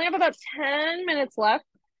 because we only have about 10 minutes left.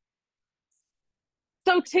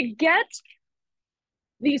 So to get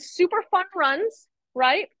these super fun runs,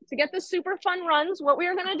 right? To get the super fun runs, what we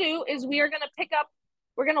are going to do is we are going to pick up,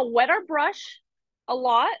 we're going to wet our brush a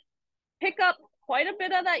lot, pick up quite a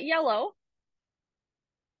bit of that yellow,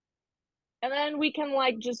 and then we can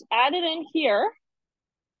like just add it in here.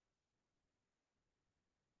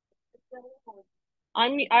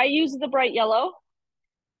 I use the bright yellow.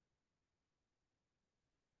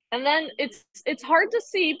 And then it's hard to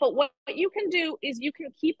see, but what you can do is you can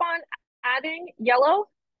keep on adding yellow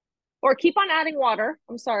or keep on adding water,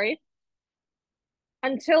 I'm sorry,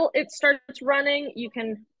 until it starts running. You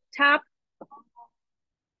can tap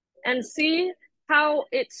and see how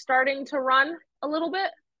it's starting to run a little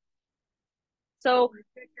bit. So,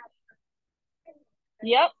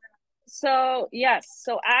 yep. So, yes.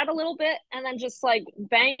 So add a little bit and then just like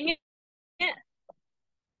bang it.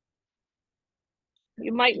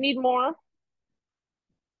 You might need more.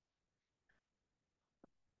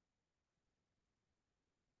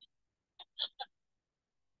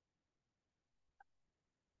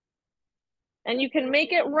 And you can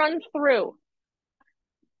make it run through.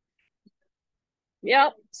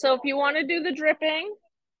 Yep. So if you want to do the dripping,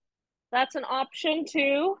 that's an option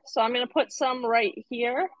too. So I'm going to put some right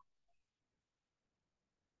here.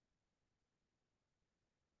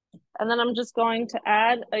 And then I'm just going to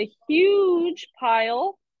add a huge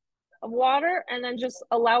pile of water and then just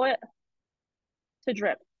allow it to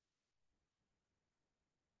drip.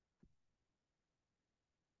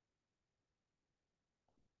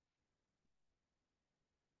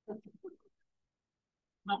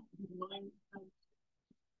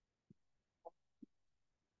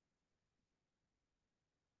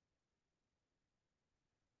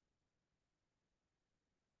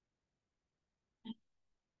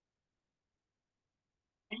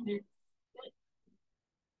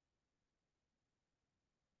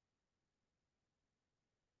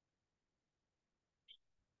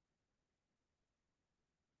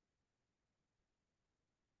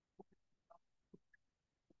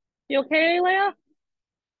 You okay, Leah?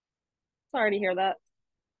 Sorry to hear that.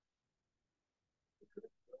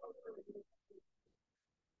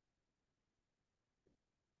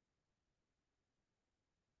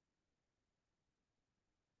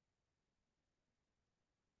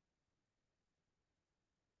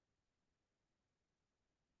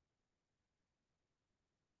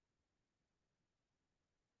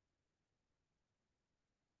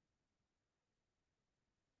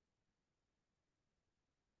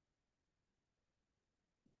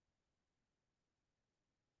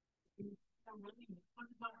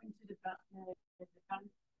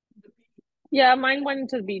 Yeah, mine went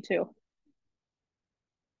into B too.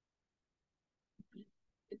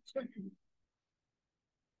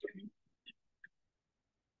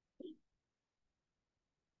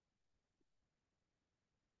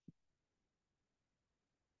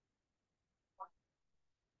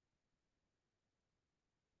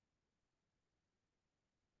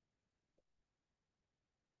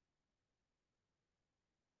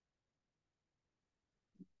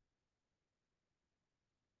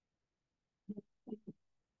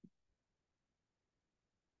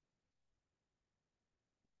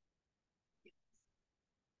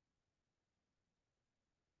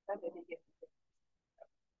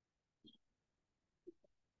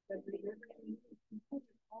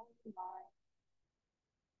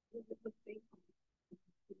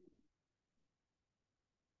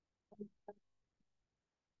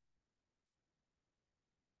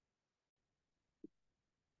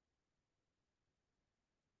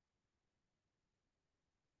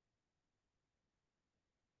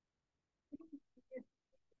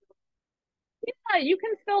 Yeah, you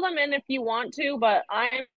can fill them in if you want to, but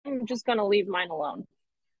I'm just gonna leave mine alone.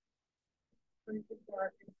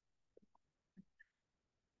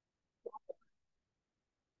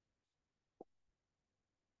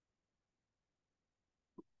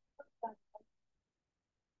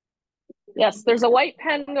 Yes, there's a white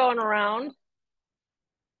pen going around.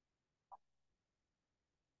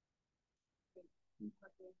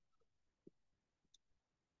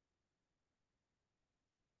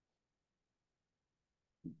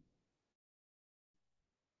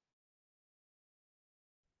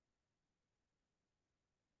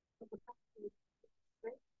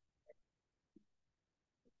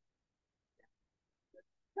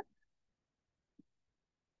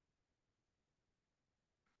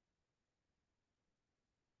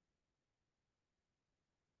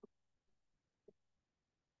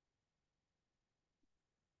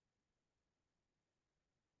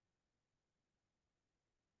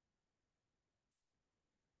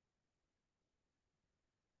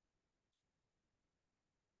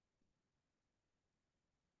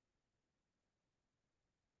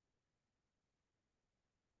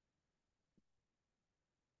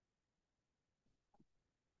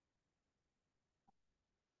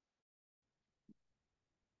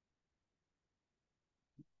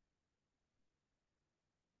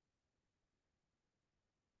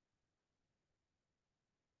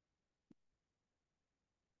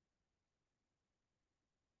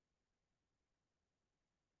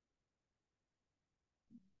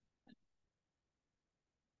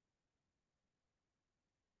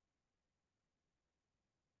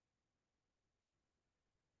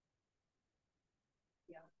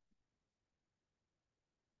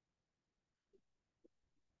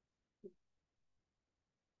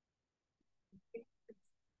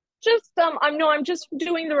 Just I'm just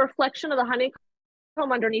doing the reflection of the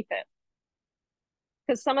honeycomb underneath it.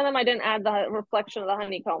 Because some of them I didn't add the reflection of the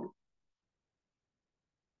honeycomb.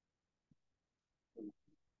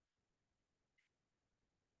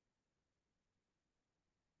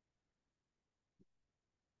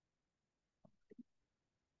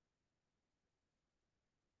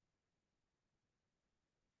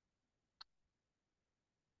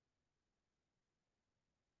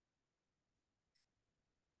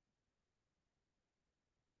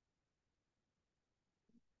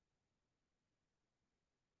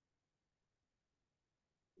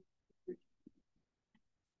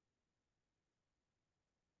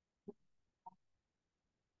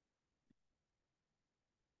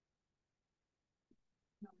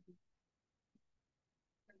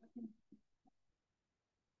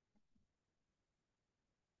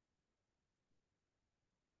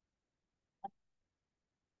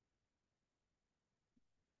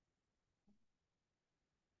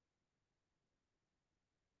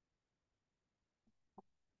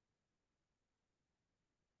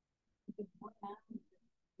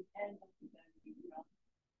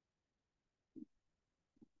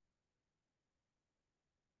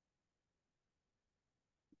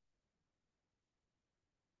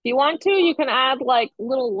 If you want to, you can add like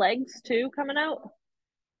little legs too coming out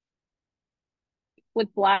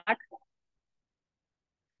with black.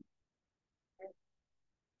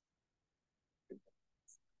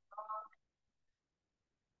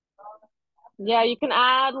 Yeah, you can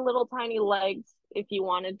add little tiny legs if you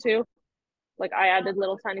wanted to. Like I added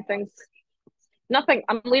little tiny things. Nothing.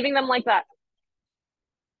 I'm leaving them like that.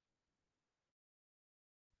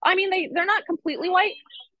 I mean, they're not completely white.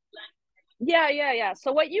 Yeah.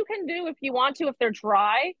 So what you can do if you want to, if they're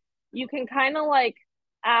dry, you can kind of like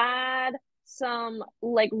add some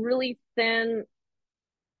like really thin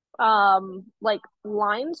like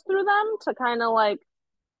lines through them to kind of like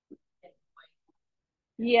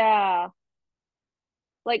yeah,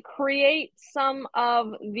 like create some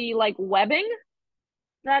of the like webbing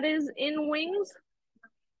that is in wings.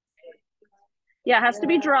 Yeah, it has to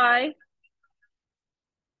be dry.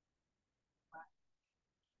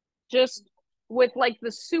 Just with like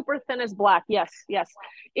the super thinnest black. Yes.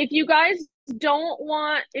 If you guys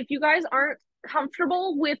if you guys aren't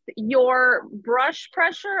comfortable with your brush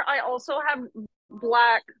pressure, I also have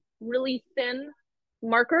black, really thin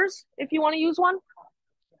markers if you want to use one.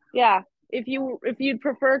 Yeah, if you'd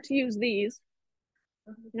prefer to use these,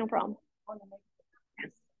 no problem.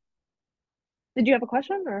 Did you have a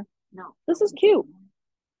question or? No. This is cute.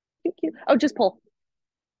 Cute, cute. Oh, just pull.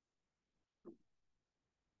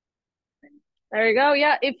 There you go.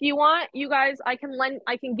 Yeah, if you want, you guys, I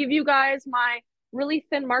can give you guys my really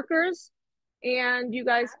thin markers and you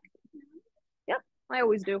guys, yeah, I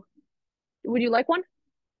always do. Would you like one?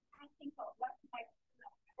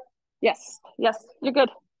 Yes, yes, you're good.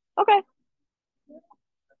 Okay.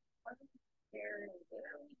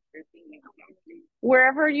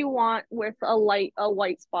 Wherever you want with a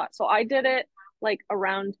white spot. So I did it like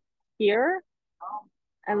around here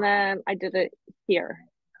and then I did it here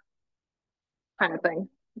kind of thing.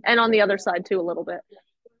 And on the other side too, a little bit.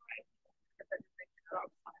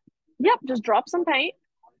 Yep, just drop some paint.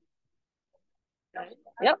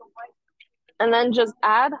 Yep. And then just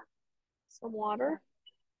add some water.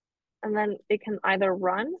 And then it can either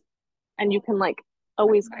run and you can like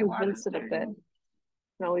always convince it a bit. You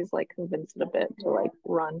can always like convince it a bit to like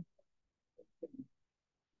run.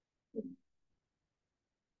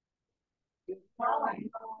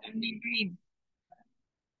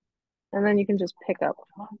 And then you can just pick up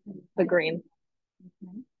the green.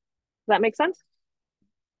 Does that make sense?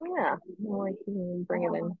 Yeah. Like you can bring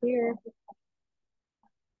it in here.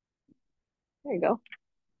 There you go.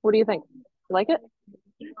 What do you think? You like it?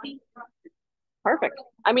 Perfect.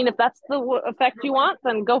 I mean, if that's the effect you want,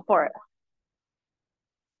 then go for it.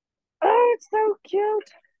 Oh, it's so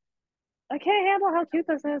cute. I can't handle how cute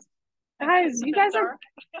this is. Guys,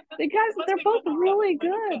 they're both really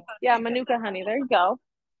good. Yeah, Manuka honey. There you go.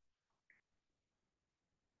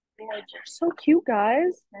 They're so cute,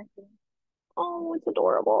 guys. Oh, it's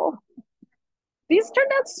adorable. These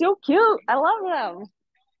turned out so cute. I love them.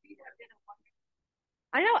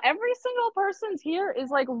 I know every single person's here is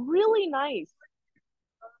like really nice.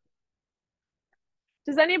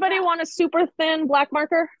 Does anybody want a super thin black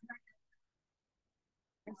marker?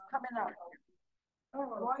 It's coming up.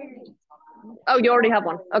 Oh, you already have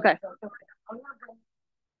one. Okay.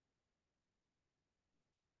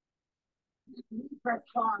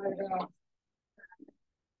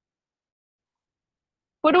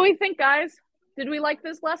 What do we think, guys? Did we like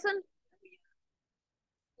this lesson?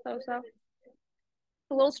 So.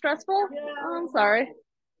 A little stressful? Oh, I'm sorry.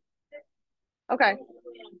 Okay.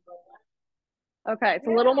 Okay, it's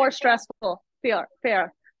a little more stressful.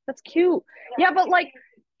 Fair. That's cute. Yeah, but like,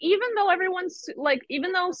 even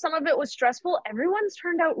though some of it was stressful, everyone's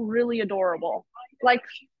turned out really adorable. Like,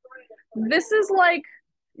 this is like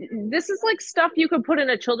stuff you could put in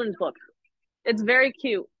a children's book. It's very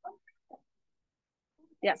cute.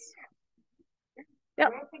 Yes.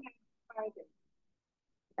 Yep.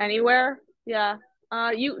 Anywhere. Yeah.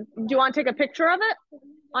 Do you want to take a picture of it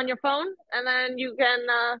on your phone and then you can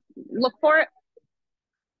look for it?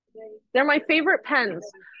 They're my favorite pens.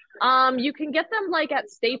 You can get them like at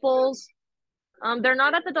Staples. They're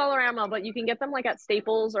not at the Dollarama, but you can get them like at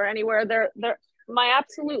Staples or anywhere. They're my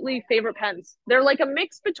absolutely favorite pens. They're like a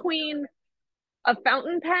mix between a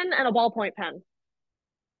fountain pen and a ballpoint pen.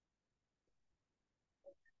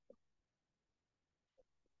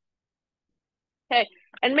 Okay,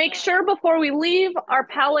 and make sure before we leave, our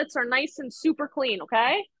palettes are nice and super clean,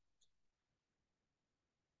 okay?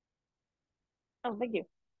 Oh, thank you.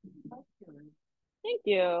 Thank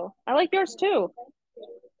you. I like yours too.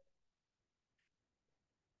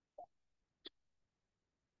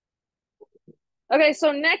 Okay,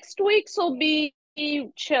 so next week's will be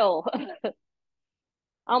chill.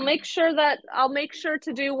 I'll make sure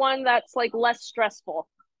to do one that's like less stressful.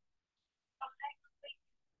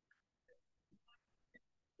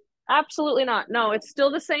 Absolutely not. No, it's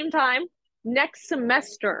still the same time. Next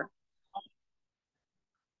semester.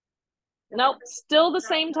 Nope, still the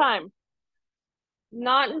same time.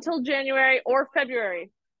 Not until January or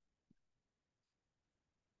February.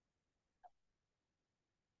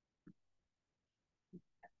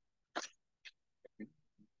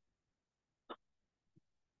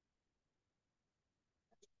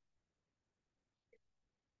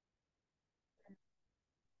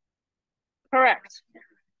 Correct.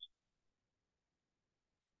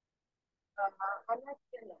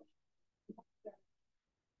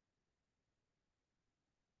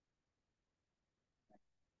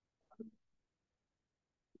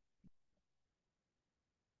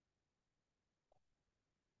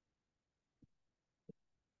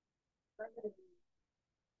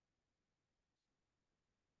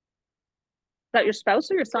 Is that your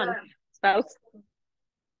spouse or your son? Spouse.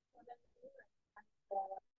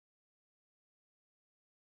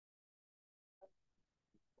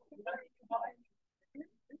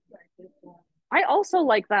 I also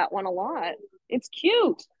like that one a lot. It's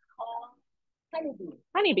cute.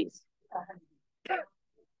 Honeybees.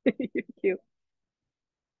 Cute.